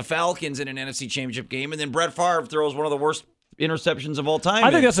against the Falcons in an NFC Championship game, and then Brett Favre throws one of the worst interceptions of all time.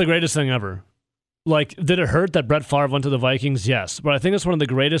 I think that's the greatest thing ever. Like, did it hurt that Brett Favre went to the Vikings? Yes. But I think it's one of the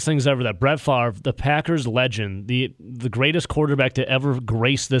greatest things ever that Brett Favre, the Packers legend, the greatest quarterback to ever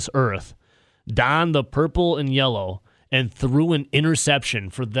grace this earth, donned the purple and yellow and threw an interception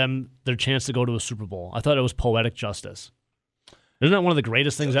for them, their chance to go to a Super Bowl. I thought it was poetic justice. Isn't that one of the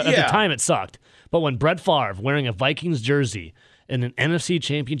greatest things? At the time, it sucked. But when Brett Favre, wearing a Vikings jersey in an NFC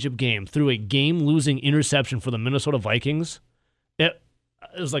Championship game, threw a game-losing interception for the Minnesota Vikings, it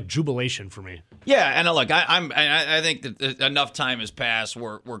was like jubilation for me. Yeah, and look, I think that enough time has passed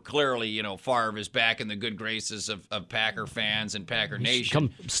where clearly, Favre is back in the good graces of Packer fans and Packer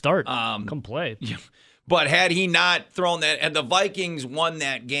Nation. Come play. Yeah. But had he not thrown that, and the Vikings won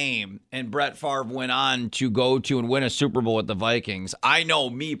that game, and Brett Favre went on to go to and win a Super Bowl with the Vikings, I know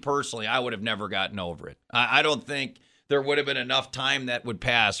me personally, I would have never gotten over it. I don't think there would have been enough time that would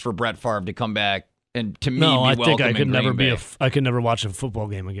pass for Brett Favre to come back and to me be welcome. I think I could never I could never watch a football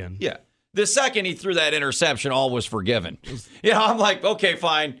game again. Yeah. The second he threw that interception, all was forgiven. I'm like, okay,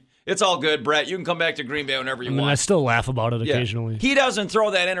 fine. It's all good, Brett. You can come back to Green Bay whenever you want. I still laugh about it occasionally. He doesn't throw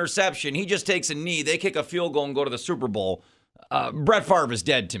that interception. He just takes a knee. They kick a field goal and go to the Super Bowl. Brett Favre is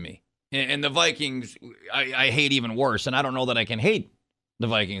dead to me. And the Vikings, I hate even worse. And I don't know that I can hate the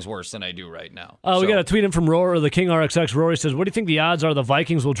Vikings worse than I do right now. We got a tweet in from Rory, the King RXX. Rory says, what do you think the odds are the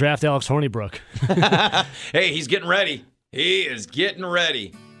Vikings will draft Alex Hornibrook? Hey, he's getting ready. He is getting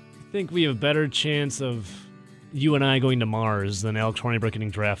ready. I think we have a better chance of you and I going to Mars than Alex Hornibrook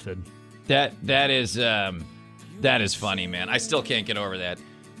getting drafted. That is funny, man. I still can't get over that.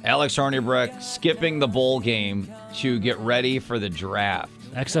 Alex Hornibrook skipping the bowl game to get ready for the draft.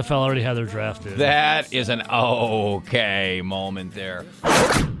 XFL already had their draft. That is an okay moment there.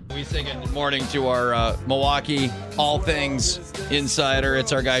 We say good morning to our Milwaukee All Things insider.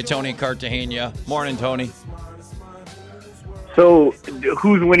 It's our guy, Tony Cartagena. Morning, Tony. So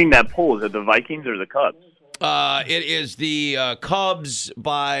who's winning that poll? Is it the Vikings or the Cubs? It is the Cubs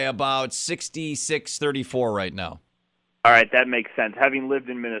by about 66-34 right now. All right, that makes sense. Having lived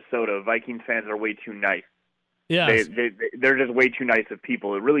in Minnesota, Vikings fans are way too nice. Yeah, they're just way too nice of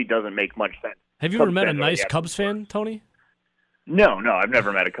people. It really doesn't make much sense. Have you ever met a nice Cubs fan, Tony? No, I've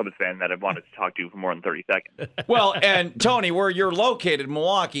never met a Cubs fan that I've wanted to talk to for more than 30 seconds. Well, and Tony, where you're located,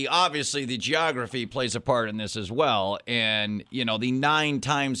 Milwaukee, obviously the geography plays a part in this as well. And, the 9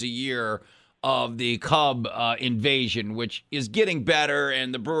 times a year of the Cub invasion, which is getting better,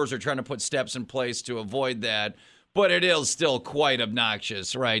 and the Brewers are trying to put steps in place to avoid that. But it is still quite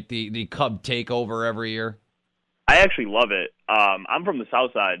obnoxious, right? The Cub takeover every year. I actually love it. I'm from the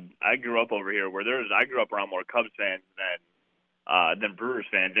South Side. I grew up over here where I grew up around more Cubs fans than Brewers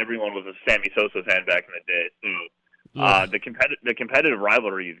fans. Everyone was a Sammy Sosa fan back in the day. So the competitive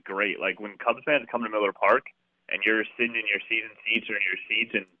rivalry is great. Like when Cubs fans come to Miller Park and you're sitting in your season seats or in your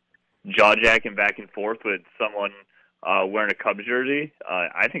seats and jaw-jacking back and forth with someone wearing a Cubs jersey,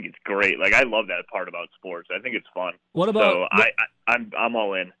 I think it's great. Like I love that part about sports. I think it's fun. What about? So I'm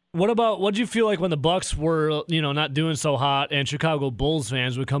all in. What'd you feel like when the Bucks were, not doing so hot and Chicago Bulls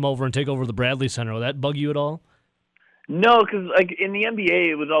fans would come over and take over the Bradley Center? Would that bug you at all? No, because like in the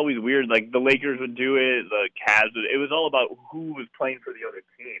NBA, it was always weird. Like the Lakers would do it, the Cavs would. It was all about who was playing for the other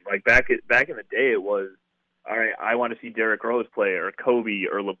team. Like back in the day, it was all right. I want to see Derrick Rose play, or Kobe,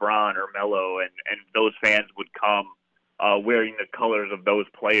 or LeBron, or Melo, and those fans would come wearing the colors of those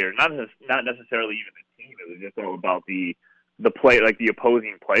players. Not necessarily even the team. It was just all about the play, like the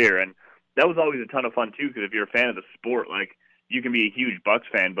opposing player, and that was always a ton of fun too. Because if you're a fan of the sport, like you can be a huge Bucks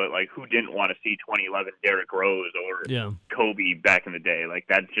fan, but like who didn't want to see 2011 Derrick Rose or Kobe back in the day? Like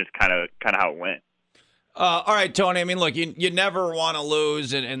that's just kind of how it went. All right, Tony. I mean, look, you never want to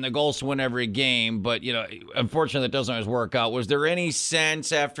lose, and the goal is to win every game. But unfortunately, that doesn't always work out. Was there any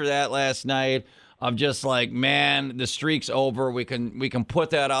sense after that last night of just like, man, the streak's over. We can put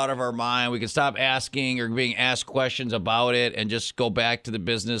that out of our mind. We can stop asking or being asked questions about it and just go back to the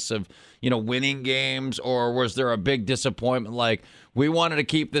business of, winning games? Or was there a big disappointment? Like we wanted to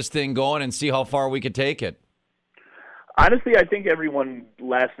keep this thing going and see how far we could take it. Honestly, I think everyone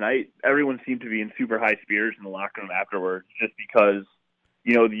seemed to be in super high spirits in the locker room afterwards, just because,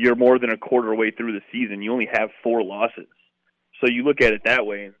 you're more than a quarter way through the season. You only have 4 losses. So you look at it that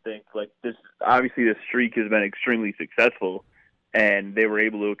way and think, like, this streak has been extremely successful, and they were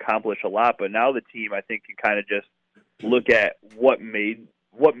able to accomplish a lot. But now the team, I think, can kind of just look at what made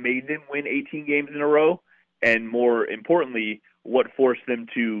them win 18 games in a row, and more importantly, what forced them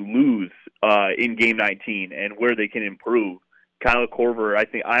to lose in Game 19 and where they can improve. Kyle Korver,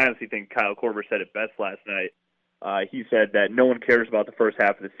 I honestly think Kyle Korver said it best last night. He said that no one cares about the first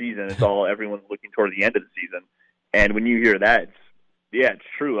half of the season. It's all everyone's looking toward the end of the season. And when you hear that, it's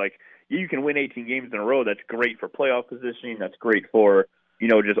true. Like, you can win 18 games in a row. That's great for playoff positioning. That's great for,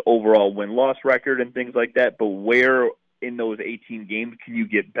 just overall win-loss record and things like that. But where in those 18 games can you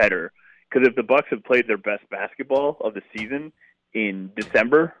get better? Because if the Bucks have played their best basketball of the season in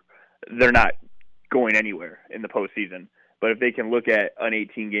December, they're not going anywhere in the postseason. But if they can look at an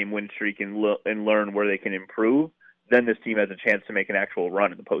 18-game win streak and learn where they can improve, then this team has a chance to make an actual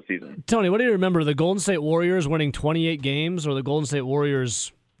run in the postseason. Tony, what do you remember? The Golden State Warriors winning 28 games, or the Golden State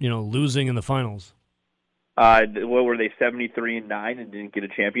Warriors, losing in the finals? What were they, 73-9 and didn't get a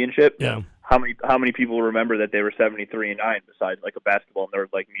championship? Yeah. How many people remember that they were 73-9 besides like a basketball nerd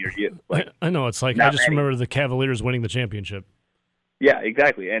like me or you? Like, I know, it's like I just remember the Cavaliers winning the championship. Yeah,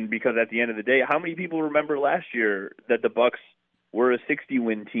 exactly. And because at the end of the day, how many people remember last year that the Bucks were a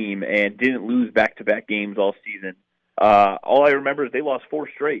 60-win team and didn't lose back-to-back games all season? All I remember is they lost 4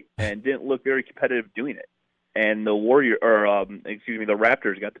 straight and didn't look very competitive doing it. And the the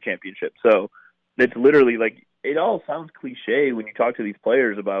Raptors got the championship. So it's literally like, it all sounds cliche when you talk to these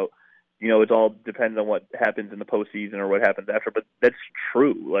players about, it all depends on what happens in the postseason or what happens after, but that's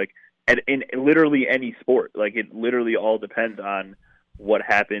true. Like, in literally any sport, like it literally all depends on what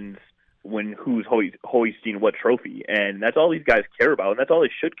happens when who's hoisting what trophy, and that's all these guys care about, and that's all they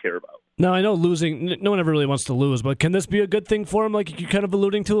should care about. Now, I know losing, no one ever really wants to lose, but can this be a good thing for him? Like you're kind of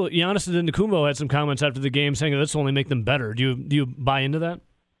alluding to, Giannis Antetokounmpo had some comments after the game saying that this will only make them better. Do you buy into that?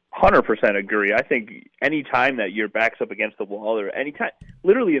 100% agree. I think any time that your back's up against the wall, or anytime,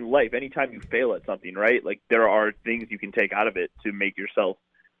 literally in life, anytime you fail at something, right? Like there are things you can take out of it to make yourself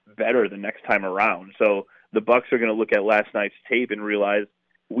better the next time around. So the Bucks are going to look at last night's tape and realize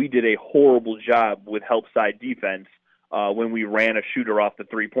we did a horrible job with help side defense when we ran a shooter off the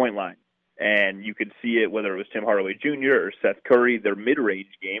 3-point line. And you could see it whether it was Tim Hardaway Jr. or Seth Curry. Their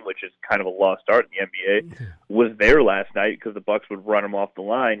mid-range game, which is kind of a lost art in the NBA, was there last night because the Bucks would run them off the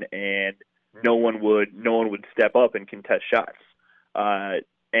line and no one would step up and contest shots.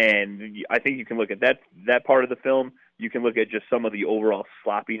 And I think you can look at that part of the film. You can look at just some of the overall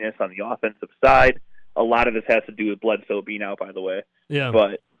sloppiness on the offensive side. A lot of this has to do with Bledsoe being out, by the way. Yeah.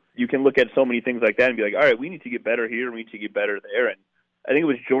 But you can look at so many things like that and be like, all right, we need to get better here. We need to get better there. And I think it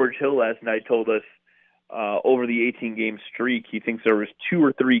was George Hill last night told us over the 18-game streak, he thinks there was 2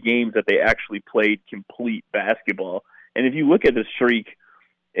 or 3 games that they actually played complete basketball. And if you look at the streak,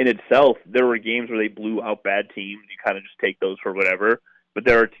 in itself, there were games where they blew out bad teams. You kind of just take those for whatever. But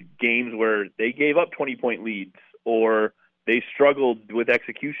there are games where they gave up 20-point leads, or they struggled with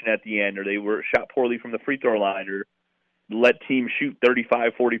execution at the end, or they were shot poorly from the free throw line, or let teams shoot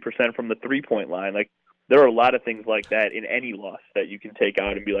 35-40% from the three-point line. Like, there are a lot of things like that in any loss that you can take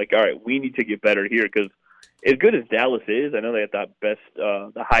out and be like, all right, we need to get better here, because as good as Dallas is, I know they have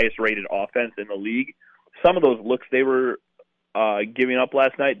the highest rated offense in the league. Some of those looks they were giving up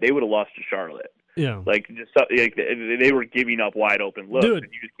last night, they would have lost to Charlotte. Yeah, like they were giving up wide open looks, dude,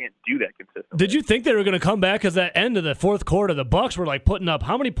 and you just can't do that consistently. Did you think they were going to come back? Because at the end of the fourth quarter, the Bucks were like putting up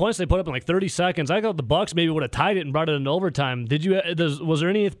how many points they put up in like 30 seconds? I thought the Bucks maybe would have tied it and brought it into overtime. Was there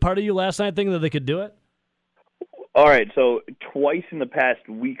any part of you last night thinking that they could do it? All right, so twice in the past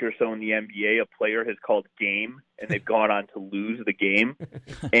week or so in the NBA, a player has called game, and they've gone on to lose the game.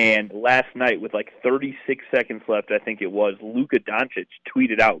 And last night, with like 36 seconds left, I think it was, Luka Doncic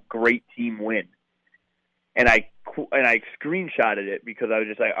tweeted out, "Great team win." And I screenshotted it because I was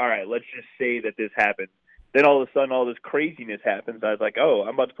just like, all right, let's just say that this happened. Then all of a sudden, all this craziness happens. I was like, oh,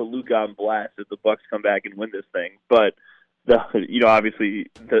 I'm about to put Luka on blast if the Bucks come back and win this thing. But obviously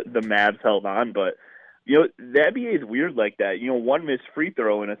the Mavs held on. But the NBA is weird like that. One missed free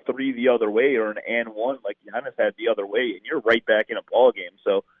throw and a three the other way, or an and one like Giannis had the other way, and you're right back in a ball game.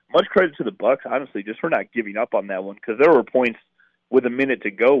 So much credit to the Bucks, honestly, just for not giving up on that one, because there were points with a minute to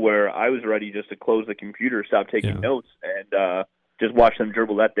go where I was ready just to close the computer, stop taking notes, and just watch them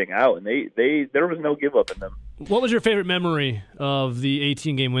dribble that thing out. And there was no give up in them. What was your favorite memory of the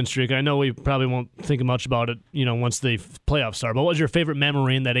 18-game win streak? I know we probably won't think much about it, once the playoffs start. But what was your favorite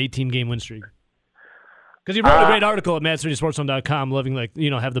memory in that 18-game win streak? Because you wrote a great article at MadCitySportsZone.com, loving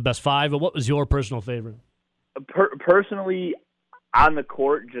have the best five. But what was your personal favorite? Personally, on the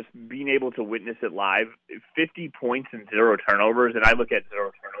court, just being able to witness it live, 50 points and 0 turnovers, and I look at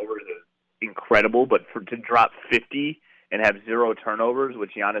 0 turnovers as incredible, but to drop 50 and have 0 turnovers,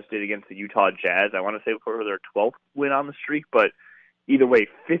 which Giannis did against the Utah Jazz, I want to say for their 12th win on the streak, but either way,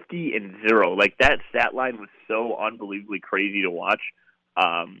 50 and 0, like that stat line was so unbelievably crazy to watch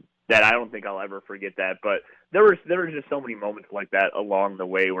that I don't think I'll ever forget that. But there were just so many moments like that along the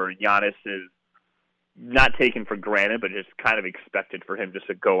way where Giannis is not taken for granted, but just kind of expected for him just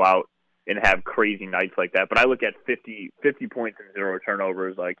to go out and have crazy nights like that. But I look at 50 points and 0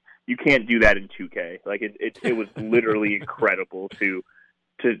 turnovers. Like, you can't do that in 2K. Like, it was literally incredible to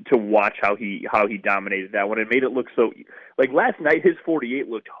watch how he dominated that one. It made it look so, like, last night his 48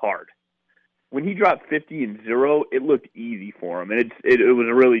 looked hard. When he dropped 50 and 0, it looked easy for him. And it was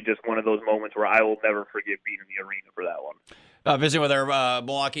really just one of those moments where I will never forget being in the arena for that one. Visiting with our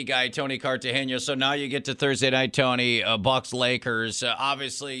Milwaukee guy, Tony Cartagena. So now you get to Thursday night, Tony, Bucks Lakers.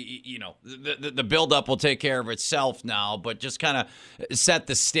 Obviously, the buildup will take care of itself now, but just kind of set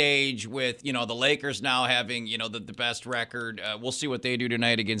the stage with, the Lakers now having, the best record. We'll see what they do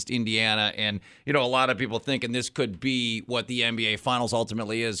tonight against Indiana. And, a lot of people thinking this could be what the NBA Finals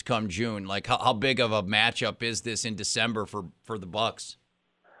ultimately is come June. Like, how big of a matchup is this in December for the Bucks?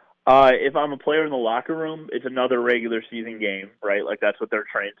 If I'm a player in the locker room, it's another regular season game, right? Like, that's what they're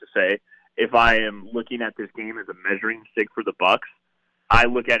trained to say. If I am looking at this game as a measuring stick for the Bucks, I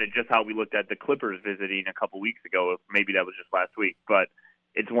look at it just how we looked at the Clippers visiting a couple weeks ago. Maybe that was just last week, but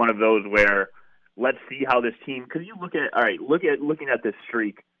it's one of those where let's see how this team. Because you look at looking at this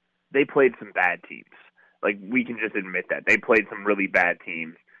streak, they played some bad teams. Like, we can just admit that they played some really bad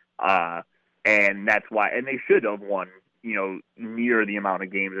teams, and that's why. And they should have won, near the amount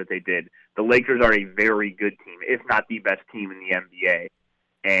of games that they did. The Lakers are a very good team, if not the best team in the NBA.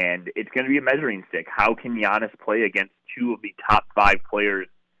 And it's going to be a measuring stick. How can Giannis play against two of the top 5 players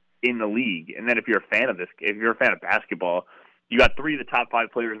in the league? And then if you're a fan of basketball, you got 3 of the top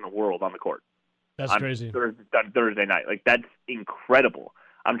 5 players in the world on the court. That's crazy. Thursday night. Like, that's incredible.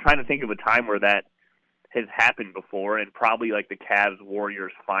 I'm trying to think of a time where that has happened before, and probably like the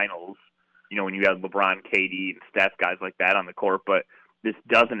Cavs-Warriors finals, when you have LeBron, KD, and Steph, guys like that on the court, but this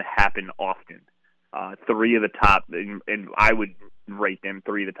doesn't happen often. 3 of the top, and I would rate them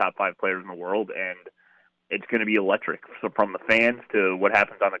 3 of the top 5 players in the world, and it's going to be electric. So from the fans to what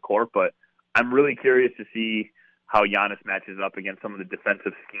happens on the court, but I'm really curious to see how Giannis matches up against some of the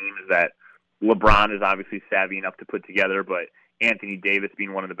defensive schemes that LeBron is obviously savvy enough to put together, but Anthony Davis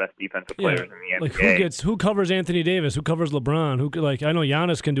being one of the best defensive players in the NBA. Like, who covers Anthony Davis? Who covers LeBron? I know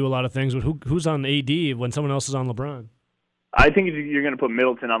Giannis can do a lot of things, but who's on AD when someone else is on LeBron? I think you're going to put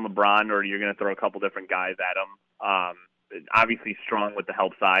Middleton on LeBron, or you're going to throw a couple different guys at him. Obviously strong with the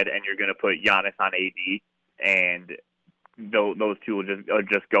help side, and you're going to put Giannis on AD, and those two will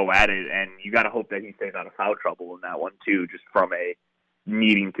just go at it. And you got to hope that he stays out of foul trouble in that one too, just from a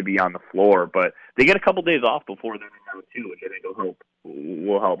needing to be on the floor. But they get a couple days off before they're in round 2, which I think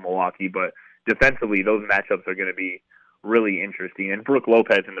will help Milwaukee. But defensively, those matchups are going to be really interesting. And Brook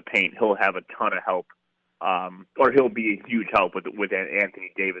Lopez in the paint, he'll have a ton of help, or he'll be a huge help with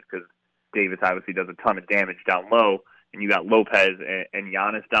Anthony Davis, because Davis obviously does a ton of damage down low, and you got Lopez and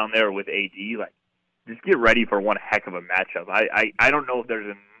Giannis down there with AD. Like, just get ready for one heck of a matchup. I don't know if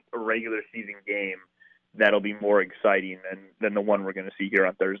there's a regular season game that'll be more exciting than the one we're going to see here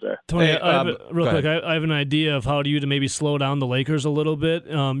on Thursday. Tony, Hey, real quick, I have an idea of how to maybe slow down the Lakers a little bit.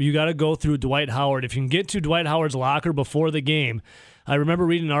 You got to go through Dwight Howard. If you can get to Dwight Howard's locker before the game, I remember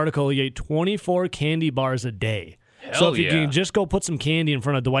reading an article, he ate 24 candy bars a day. So if you can just go put some candy in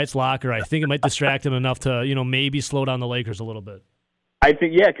front of Dwight's locker, I think it might distract him enough to, maybe slow down the Lakers a little bit. I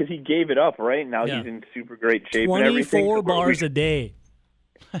think, because he gave it up, right? Now he's in super great shape and everything. 24 bars a day.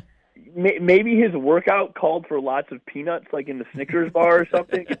 Maybe his workout called for lots of peanuts, like in the Snickers bar or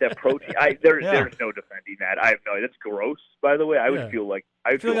something. Get that protein. There's no defending that. I have no idea. That's gross, by the way. I would feel like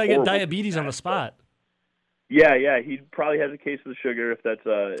I feel like I get diabetes on the spot. Yeah, he probably has a case of the sugar if that's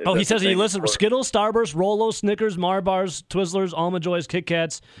he says he listens to Skittles, Starburst, Rolos, Snickers, Marbars, Twizzlers, Almond Joys, Kit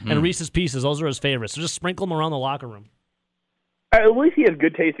Kats, and Reese's Pieces. Those are his favorites. So just sprinkle them around the locker room. At least he has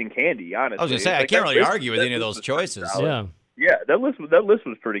good taste in candy, honestly. I was going to say, I can't really argue with any of those choices. Yeah, that list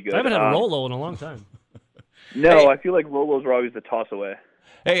was pretty good. I haven't had a Rolo in a long time. No, I feel like Rolos are always the toss away.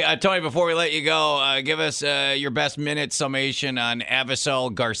 Hey, Tony, before we let you go, give us your best minute summation on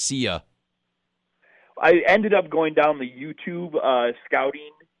Avisel Garcia. I ended up going down the YouTube scouting,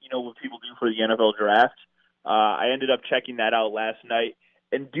 what people do for the NFL draft. I ended up checking that out last night.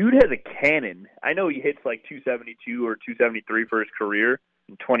 And dude has a cannon. I know he hits like 272 or 273 for his career,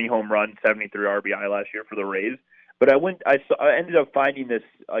 and 20 home runs, 73 RBI last year for the Rays. But I ended up finding this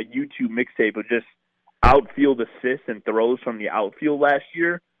YouTube mixtape of just outfield assists and throws from the outfield last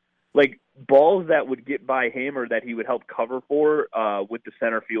year. Like balls that would get by him or that he would help cover for with the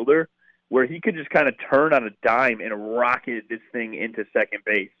center fielder, where he could just kind of turn on a dime and rocket this thing into second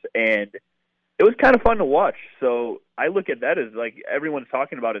base. And it was kind of fun to watch. So I look at that as like everyone's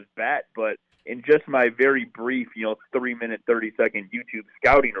talking about his bat, but in just my very brief, 3-minute, 30-second YouTube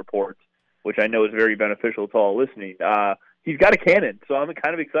scouting reports, which I know is very beneficial to all listening, he's got a cannon. So I'm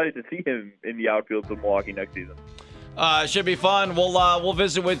kind of excited to see him in the outfield for Milwaukee next season. Should be fun. We'll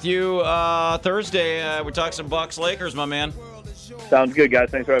visit with you Thursday. We talk some Bucks Lakers, my man. Sounds good, guys.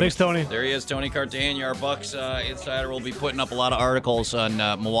 Thanks for having me. Thanks, Tony. There he is, Tony Cartagena, our Bucks insider. Will be putting up a lot of articles on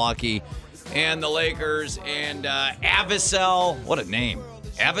Milwaukee and the Lakers and Avisel. What a name.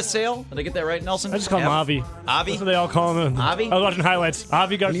 Avisel? Did I get that right, Nelson? I just call him Avi. Avi? That's what they all call him. Avi? I was watching highlights.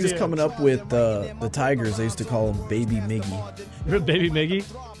 Avi Garcia. When he was coming up with the Tigers, they used to call him Baby Miggy. You're Baby Miggy?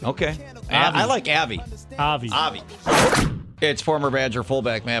 Okay. I like Avi. Avi. It's former Badger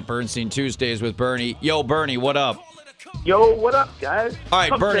fullback Matt Bernstein, Tuesdays with Bernie. Yo, Bernie, what up? Yo, what up, guys? All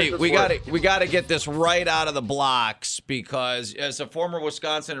right, Bernie, we got to get this right out of the blocks, because as a former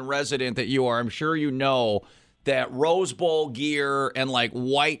Wisconsin resident that you are, I'm sure you know that Rose Bowl gear and like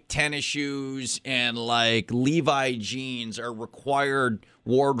white tennis shoes and like Levi jeans are required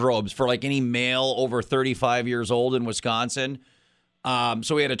wardrobes for like any male over 35 years old in Wisconsin.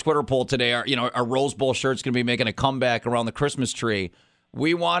 So we had a Twitter poll today. Our Rose Bowl shirt's going to be making a comeback around the Christmas tree.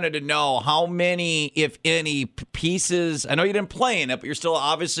 We wanted to know how many, if any, pieces. I know you didn't play in it, but you're still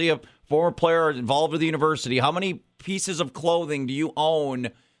obviously a former player involved with the university. How many pieces of clothing do you own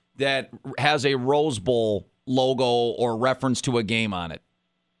that has a Rose Bowl logo or reference to a game on it?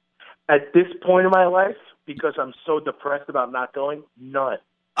 At this point in my life, because I'm so depressed about not going, none.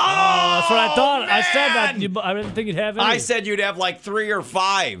 Oh, that's what I thought. Man! I said that. I didn't think you'd have any. I said you'd have like 3 or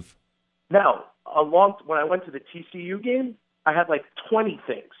 5. Now, when I went to the TCU game, I had like 20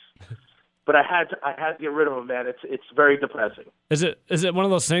 things, but I had to get rid of them, man. It's very depressing. Is it one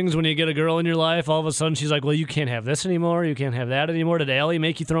of those things when you get a girl in your life, all of a sudden she's like, well, you can't have this anymore, you can't have that anymore? Did Allie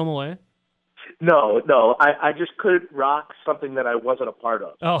make you throw them away? No. I just couldn't rock something that I wasn't a part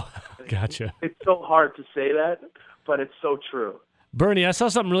of. Oh, gotcha. It's so hard to say that, but it's so true. Bernie, I saw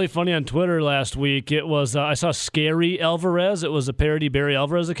something really funny on Twitter last week. It was I saw Scary Alvarez. It was a parody Barry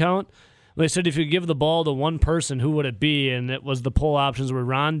Alvarez account. They said if you give the ball to one person, who would it be? And it was the poll options were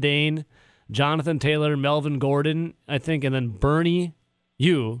Ron Dane, Jonathan Taylor, Melvin Gordon, I think, and then Bernie,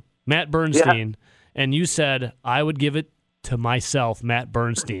 Matt Bernstein. Yeah. And you said, I would give it to myself, Matt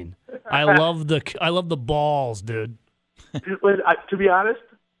Bernstein. I love the balls, dude. To be honest,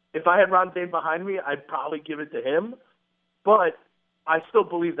 if I had Ron Dane behind me, I'd probably give it to him. But I still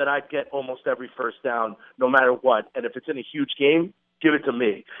believe that I'd get almost every first down, no matter what. And if it's in a huge game, Give it to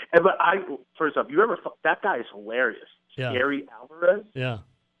me. But first off, that guy is hilarious. Yeah. Gary Alvarez. Yeah.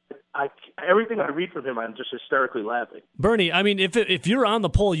 Everything I read from him, I'm just hysterically laughing. Bernie, I mean, if you're on the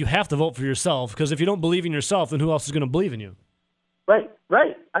poll, you have to vote for yourself, because if you don't believe in yourself, then who else is going to believe in you? Right.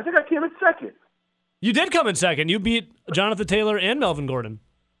 I think I came in second. You did come in second. You beat Jonathan Taylor and Melvin Gordon.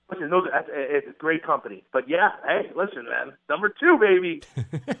 Listen, it's great company. But yeah, hey, listen, man, number 2, baby.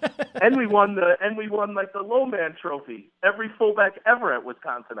 and we won like the low man trophy. Every fullback ever at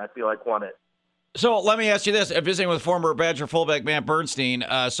Wisconsin, I feel like, won it. So let me ask you this: visiting with former Badger fullback Matt Bernstein,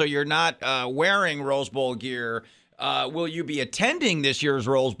 so you're not wearing Rose Bowl gear. Will you be attending this year's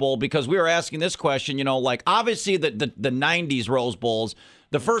Rose Bowl? Because we were asking this question. You know, like obviously the '90s Rose Bowls.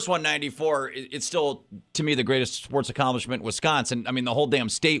 The first one, 94, it's still, to me, the greatest sports accomplishment in Wisconsin. I mean, the whole damn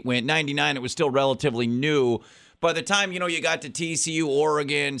state went. 99, it was still relatively new. By the time, you got to TCU,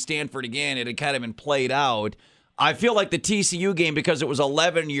 Oregon, Stanford again, it had kind of been played out. I feel like the TCU game, because it was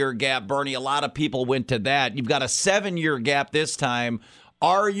 11-year gap, Bernie, a lot of people went to that. You've got a 7-year gap this time.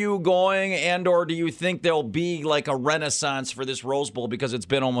 Are you going, and or do you think there'll be like a renaissance for this Rose Bowl because it's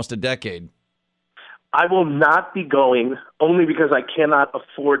been almost a decade? I will not be going only because I cannot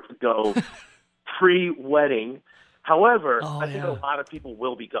afford to go pre-wedding. However, I think a lot of people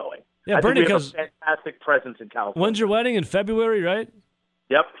will be going. Yeah, I Bernie, think we have a fantastic presence in California. When's your wedding? In February, right?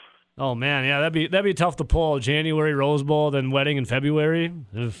 Yep. Oh man, yeah, that'd be tough to pull. January Rose Bowl, then wedding in February.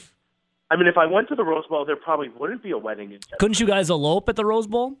 Oof. I mean, if I went to the Rose Bowl, there probably wouldn't be a wedding in February. Couldn't you guys elope at the Rose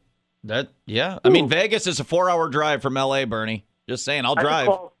Bowl? Yeah. I mean, Vegas is a 4-hour drive from LA, Bernie. Just saying, I'll drive.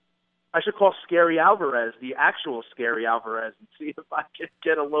 I should call Scary Alvarez, the actual Scary Alvarez, and see if I can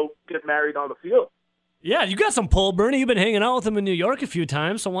get married on the field. Yeah, you got some pull, Bernie. You've been hanging out with him in New York a few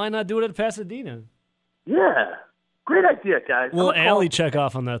times, so why not do it at Pasadena? Yeah. Great idea, guys. Will Allie check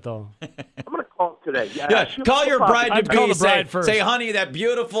off on that, though? I'm going to call today. Yeah, call your bride to call be. the bride first. Say, honey, that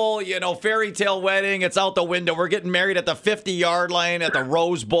beautiful, fairy tale wedding, it's out the window. We're getting married at the 50-yard line at the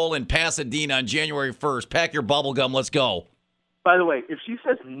Rose Bowl in Pasadena on January 1st. Pack your bubble gum. Let's go. By the way, if she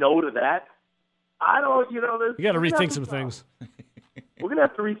says no to that, I don't, you got to rethink some things. We're going to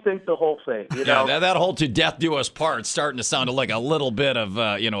have to rethink the whole thing. Yeah, that whole "to death do us part" starting to sound like a little bit of,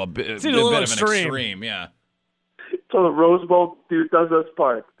 a bit of an extreme. Yeah. So the Rose Bowl dude does us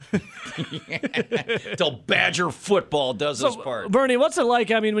part. Till Badger football does us part. Bernie, what's it like?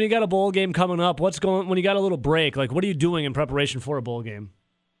 I mean, when you got a bowl game coming up, when you got a little break? Like, what are you doing in preparation for a bowl game?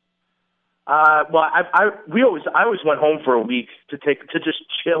 Well, I always went home for a week to just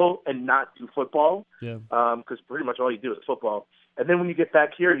chill and not do football. Yeah. Because pretty much all you do is football. And then when you get back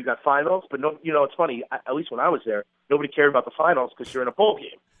here, you got finals. But no, it's funny. At least when I was there, nobody cared about the finals because you're in a bowl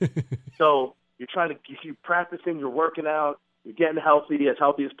game. So you're practicing, you're working out, you're getting healthy as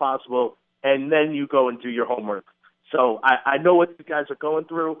possible, and then you go and do your homework. So I know what the guys are going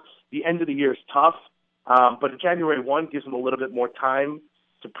through. The end of the year is tough, but January 1 gives them a little bit more time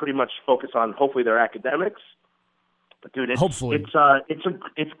to pretty much focus on hopefully their academics. But dude, it's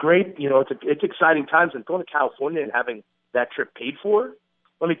great. It's exciting times, and going to California and having that trip paid for.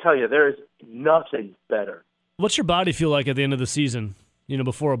 Let me tell you, there is nothing better. What's your body feel like at the end of the season?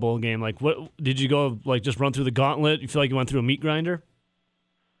 Before a bowl game, like what did you go like? Just run through the gauntlet? You feel like you went through a meat grinder?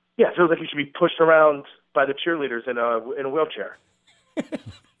 Yeah, it feels like you should be pushed around by the cheerleaders in a wheelchair.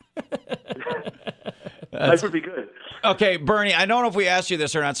 That would be good. Okay, Bernie, I don't know if we asked you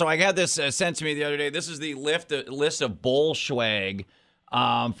this or not. So I had this sent to me the other day. This is the list of bowl swag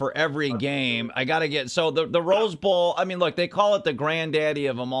for every game. I got to get the Rose Bowl. I mean, look, they call it the granddaddy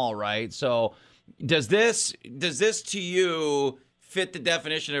of them all, right? So does this to you fit the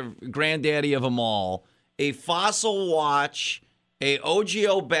definition of granddaddy of them all? A Fossil watch, a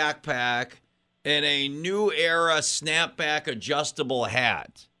OGO backpack, and a New Era snapback adjustable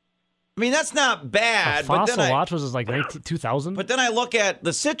hat. I mean, that's not bad. A Fossil watch was like 2000. But then I look at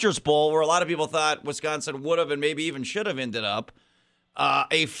the Citrus Bowl, where a lot of people thought Wisconsin would have and maybe even should have ended up.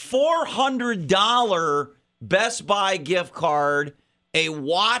 A $400 Best Buy gift card, a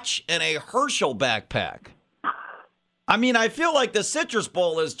watch, and a Herschel backpack. I mean, I feel like the Citrus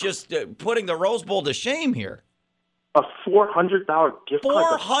Bowl is just putting the Rose Bowl to shame here. A $400 gift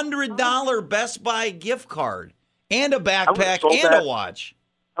card? $400 Best Buy gift card and a backpack and a watch.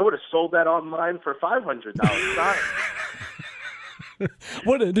 I would have sold that online for $500.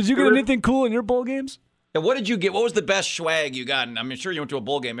 What did you get anything cool in your bowl games? And what did you get? What was the best swag you got? And I'm sure you went to a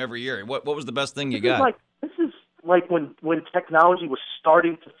bowl game every year. What was the best thing you got? This is like when technology was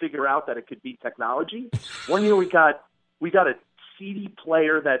starting to figure out that it could be technology. One year we got a CD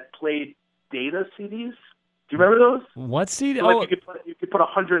player that played data CDs. Do you remember those? What CD? So you could put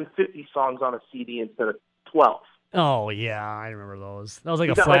 150 songs on a CD instead of 12. Oh, yeah, I remember those. That was like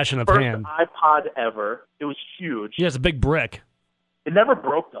We a got, flash in the the first pan. iPod ever. It was huge. Yeah, it's a big brick. It never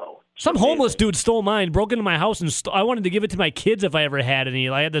broke though. Some Amazing. homeless dude stole mine, broke into my house, and I wanted to give it to my kids if I ever had any.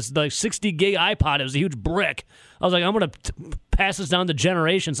 I had this like 60 gig iPod. It was a huge brick. I was like, I'm gonna pass this down to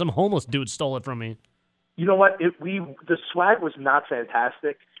generation. Some homeless dude stole it from me. You know what? The swag was not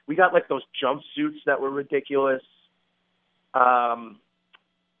fantastic. We got like those jumpsuits that were ridiculous. I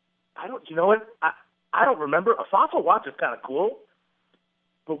don't. You know what? I don't remember. A Fossil watch is kind of cool,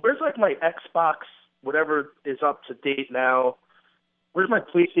 but where's like my Xbox, whatever is up to date now? Where's my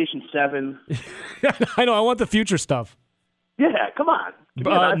PlayStation 7? I know. I want the future stuff. Yeah, come on. Give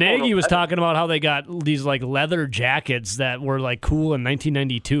me an iPhone Nagy was 11. talking about how they got these like leather jackets that were like cool in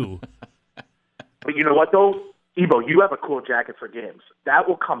 1992. But you know what though, Ebo, you have a cool jacket for games. That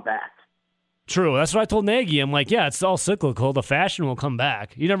will come back. True. That's what I told Nagy. I'm like, yeah, it's all cyclical. The fashion will come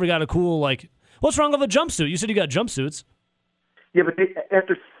back. You never got a cool like. What's wrong with a jumpsuit? You said you got jumpsuits. Yeah, but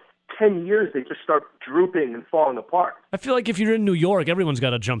after 10 years, they just start drooping and falling apart. I feel like if you're in New York, everyone's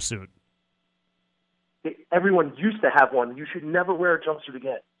got a jumpsuit. Everyone used to have one. You should never wear a jumpsuit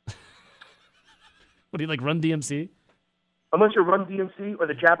again. What do you like, Run DMC? Unless you're Run DMC or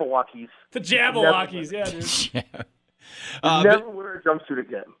the Jabberwockies. The Jabberwockies, yeah, dude. Never wear a jumpsuit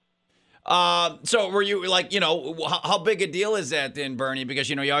again. So were you like, how big a deal is that then, Bernie? Because,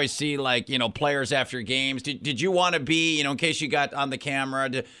 you always see like, players after games. Did you want to be, in case you got on the camera,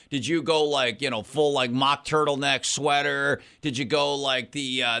 did you go like, full like mock turtleneck sweater? Did you go like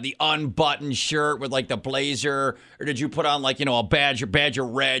the unbuttoned shirt with like the blazer? Or did you put on like, a badger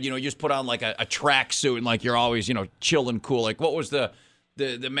red, you just put on like a tracksuit and like you're always, chill and cool? Like what was the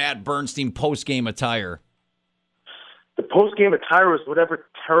Matt Bernstein post-game attire? The post-game attire was whatever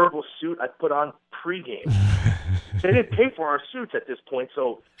terrible suit I put on pre-game. They didn't pay for our suits at this point,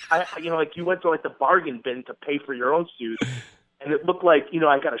 so like you went to like the bargain bin to pay for your own suit, and it looked like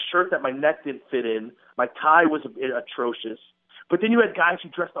I got a shirt that my neck didn't fit in, my tie was atrocious, but then you had guys who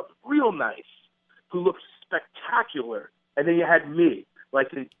dressed up real nice, who looked spectacular, and then you had me,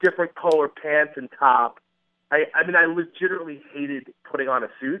 like in different color pants and top. I legitimately hated putting on a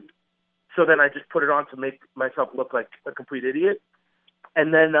suit. So then I just put it on to make myself look like a complete idiot.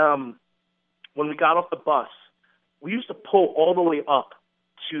 And then when we got off the bus, we used to pull all the way up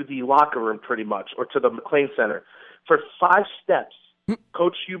to the locker room pretty much, or to the McLean Center. For 5 steps,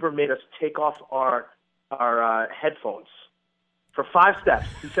 Coach Huber made us take off our headphones. For 5 steps.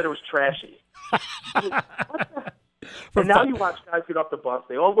 He said it was trashy. And now you watch guys get off the bus.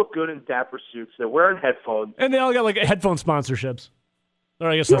 They all look good in dapper suits. They're wearing headphones. And they all got like headphone sponsorships. Or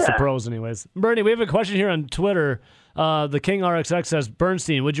I guess that's the Yeah. pros anyways. Bernie, we have a question here on Twitter. The King RXX says,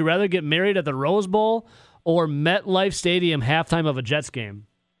 Bernstein, would you rather get married at the Rose Bowl or MetLife Stadium halftime of a Jets game?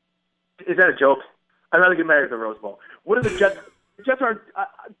 Is that a joke? I'd rather get married at the Rose Bowl. What are the Jets? The Jets are.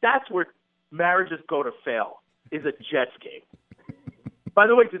 That's where marriages go to fail. Is a Jets game. By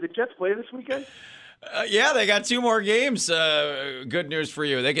the way, did the Jets play this weekend? Yeah, they got 2 more games. Good news for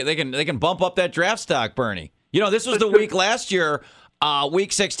you. They can bump up that draft stock, Bernie. This was the week last year.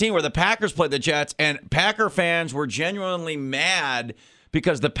 Week 16, where the Packers played the Jets, and Packer fans were genuinely mad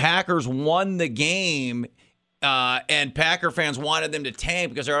because the Packers won the game, and Packer fans wanted them to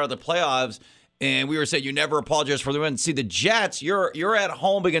tank because they're out of the playoffs. And we were saying you never apologize for the win. See, the Jets, you're at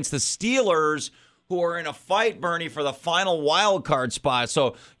home against the Steelers, who are in a fight, Bernie, for the final wild card spot.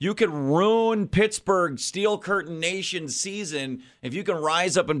 So you could ruin Pittsburgh Steel Curtain Nation season. If you can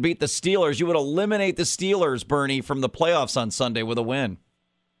rise up and beat the Steelers, you would eliminate the Steelers, Bernie, from the playoffs on Sunday with a win.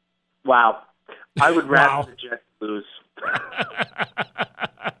 Wow. I would rather the Jets lose.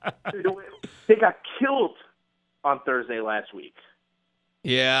 They got killed on Thursday last week.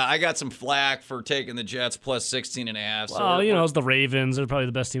 Yeah, I got some flack for taking the Jets plus 16.5. So Well, it's the Ravens. They're probably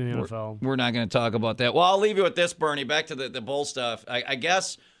the best team in the NFL. We're not going to talk about that. Well, I'll leave you with this, Bernie. Back to the bowl stuff. I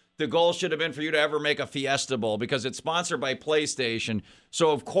guess the goal should have been for you to ever make a Fiesta Bowl because it's sponsored by PlayStation.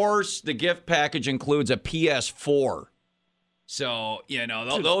 So, of course, the gift package includes a PS4. So,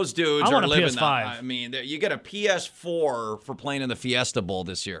 those dudes I are want a living PS5. I mean, you get a PS4 for playing in the Fiesta Bowl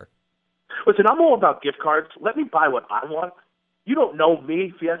this year. Listen, I'm all about gift cards. Let me buy what I want. You don't know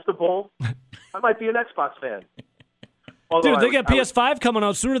me, Fiesta Bowl. I might be an Xbox fan. Although Dude, they got PS5 coming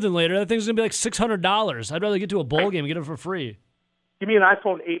out sooner than later. That thing's going to be like $600. I'd rather get to a bowl game and get it for free. Give me an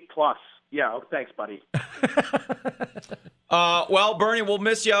iPhone 8 Plus. Yeah, thanks, buddy. Well, Bernie, we'll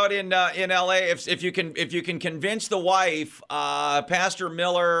miss you out in LA. If you can convince the wife, Pastor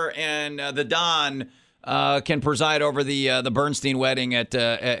Miller and the Don can preside over the Bernstein wedding at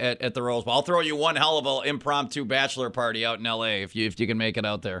the Rose Bowl. I'll throw you one hell of an impromptu bachelor party out in LA if you can make it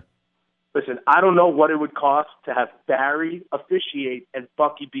out there. Listen, I don't know what it would cost to have Barry officiate and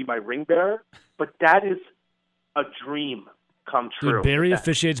Bucky be my ring bearer, but that is a dream come true. Dude, Barry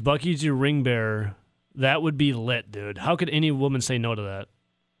officiates, Bucky's your ring bearer. That would be lit, dude. How could any woman say no to that?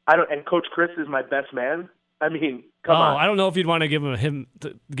 And Coach Chris is my best man. I mean, come on. I don't know if you'd want to give him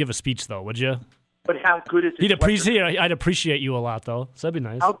to give a speech though, would you? But how good is his I'd appreciate you a lot though. So that'd be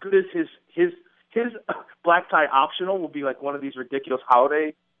nice. How good is his black tie optional will be like one of these ridiculous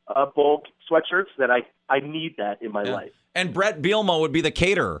holiday bowl sweatshirts that I need that in my life. And Brett Bielema would be the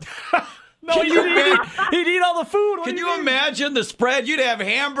caterer. No, he'd eat all the food. Can you imagine the spread? You'd have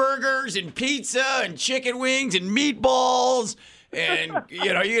hamburgers and pizza and chicken wings and meatballs. And,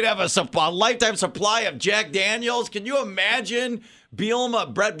 you'd have a lifetime supply of Jack Daniels. Can you imagine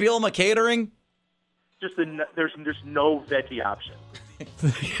Brett Bielema catering? There's no veggie option.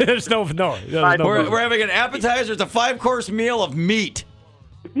 There's no. We're having an appetizer. It's a 5-course meal of meat.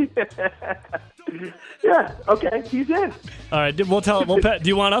 Yeah. Okay. He's in. All right. Do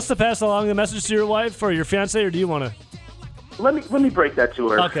you want us to pass along the message to your wife or your fiance, or do you want to? Let me break that to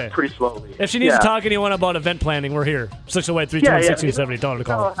her. Okay. Pretty slowly. If she needs to talk to anyone about event planning, we're here. 608-321-1670. Tell her to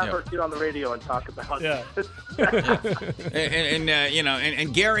call. I'll have her get on the radio and talk about it.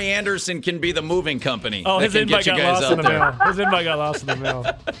 and Gary Anderson can be the moving company. Oh, his invite got lost in the mail. His invite got lost in the mail.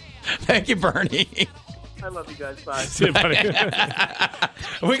 Thank you, Bernie. I love you guys. Bye. See you, buddy.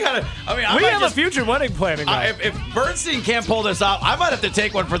 We have a future wedding planning. If Bernstein can't pull this off, I might have to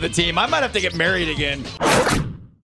take one for the team. I might have to get married again.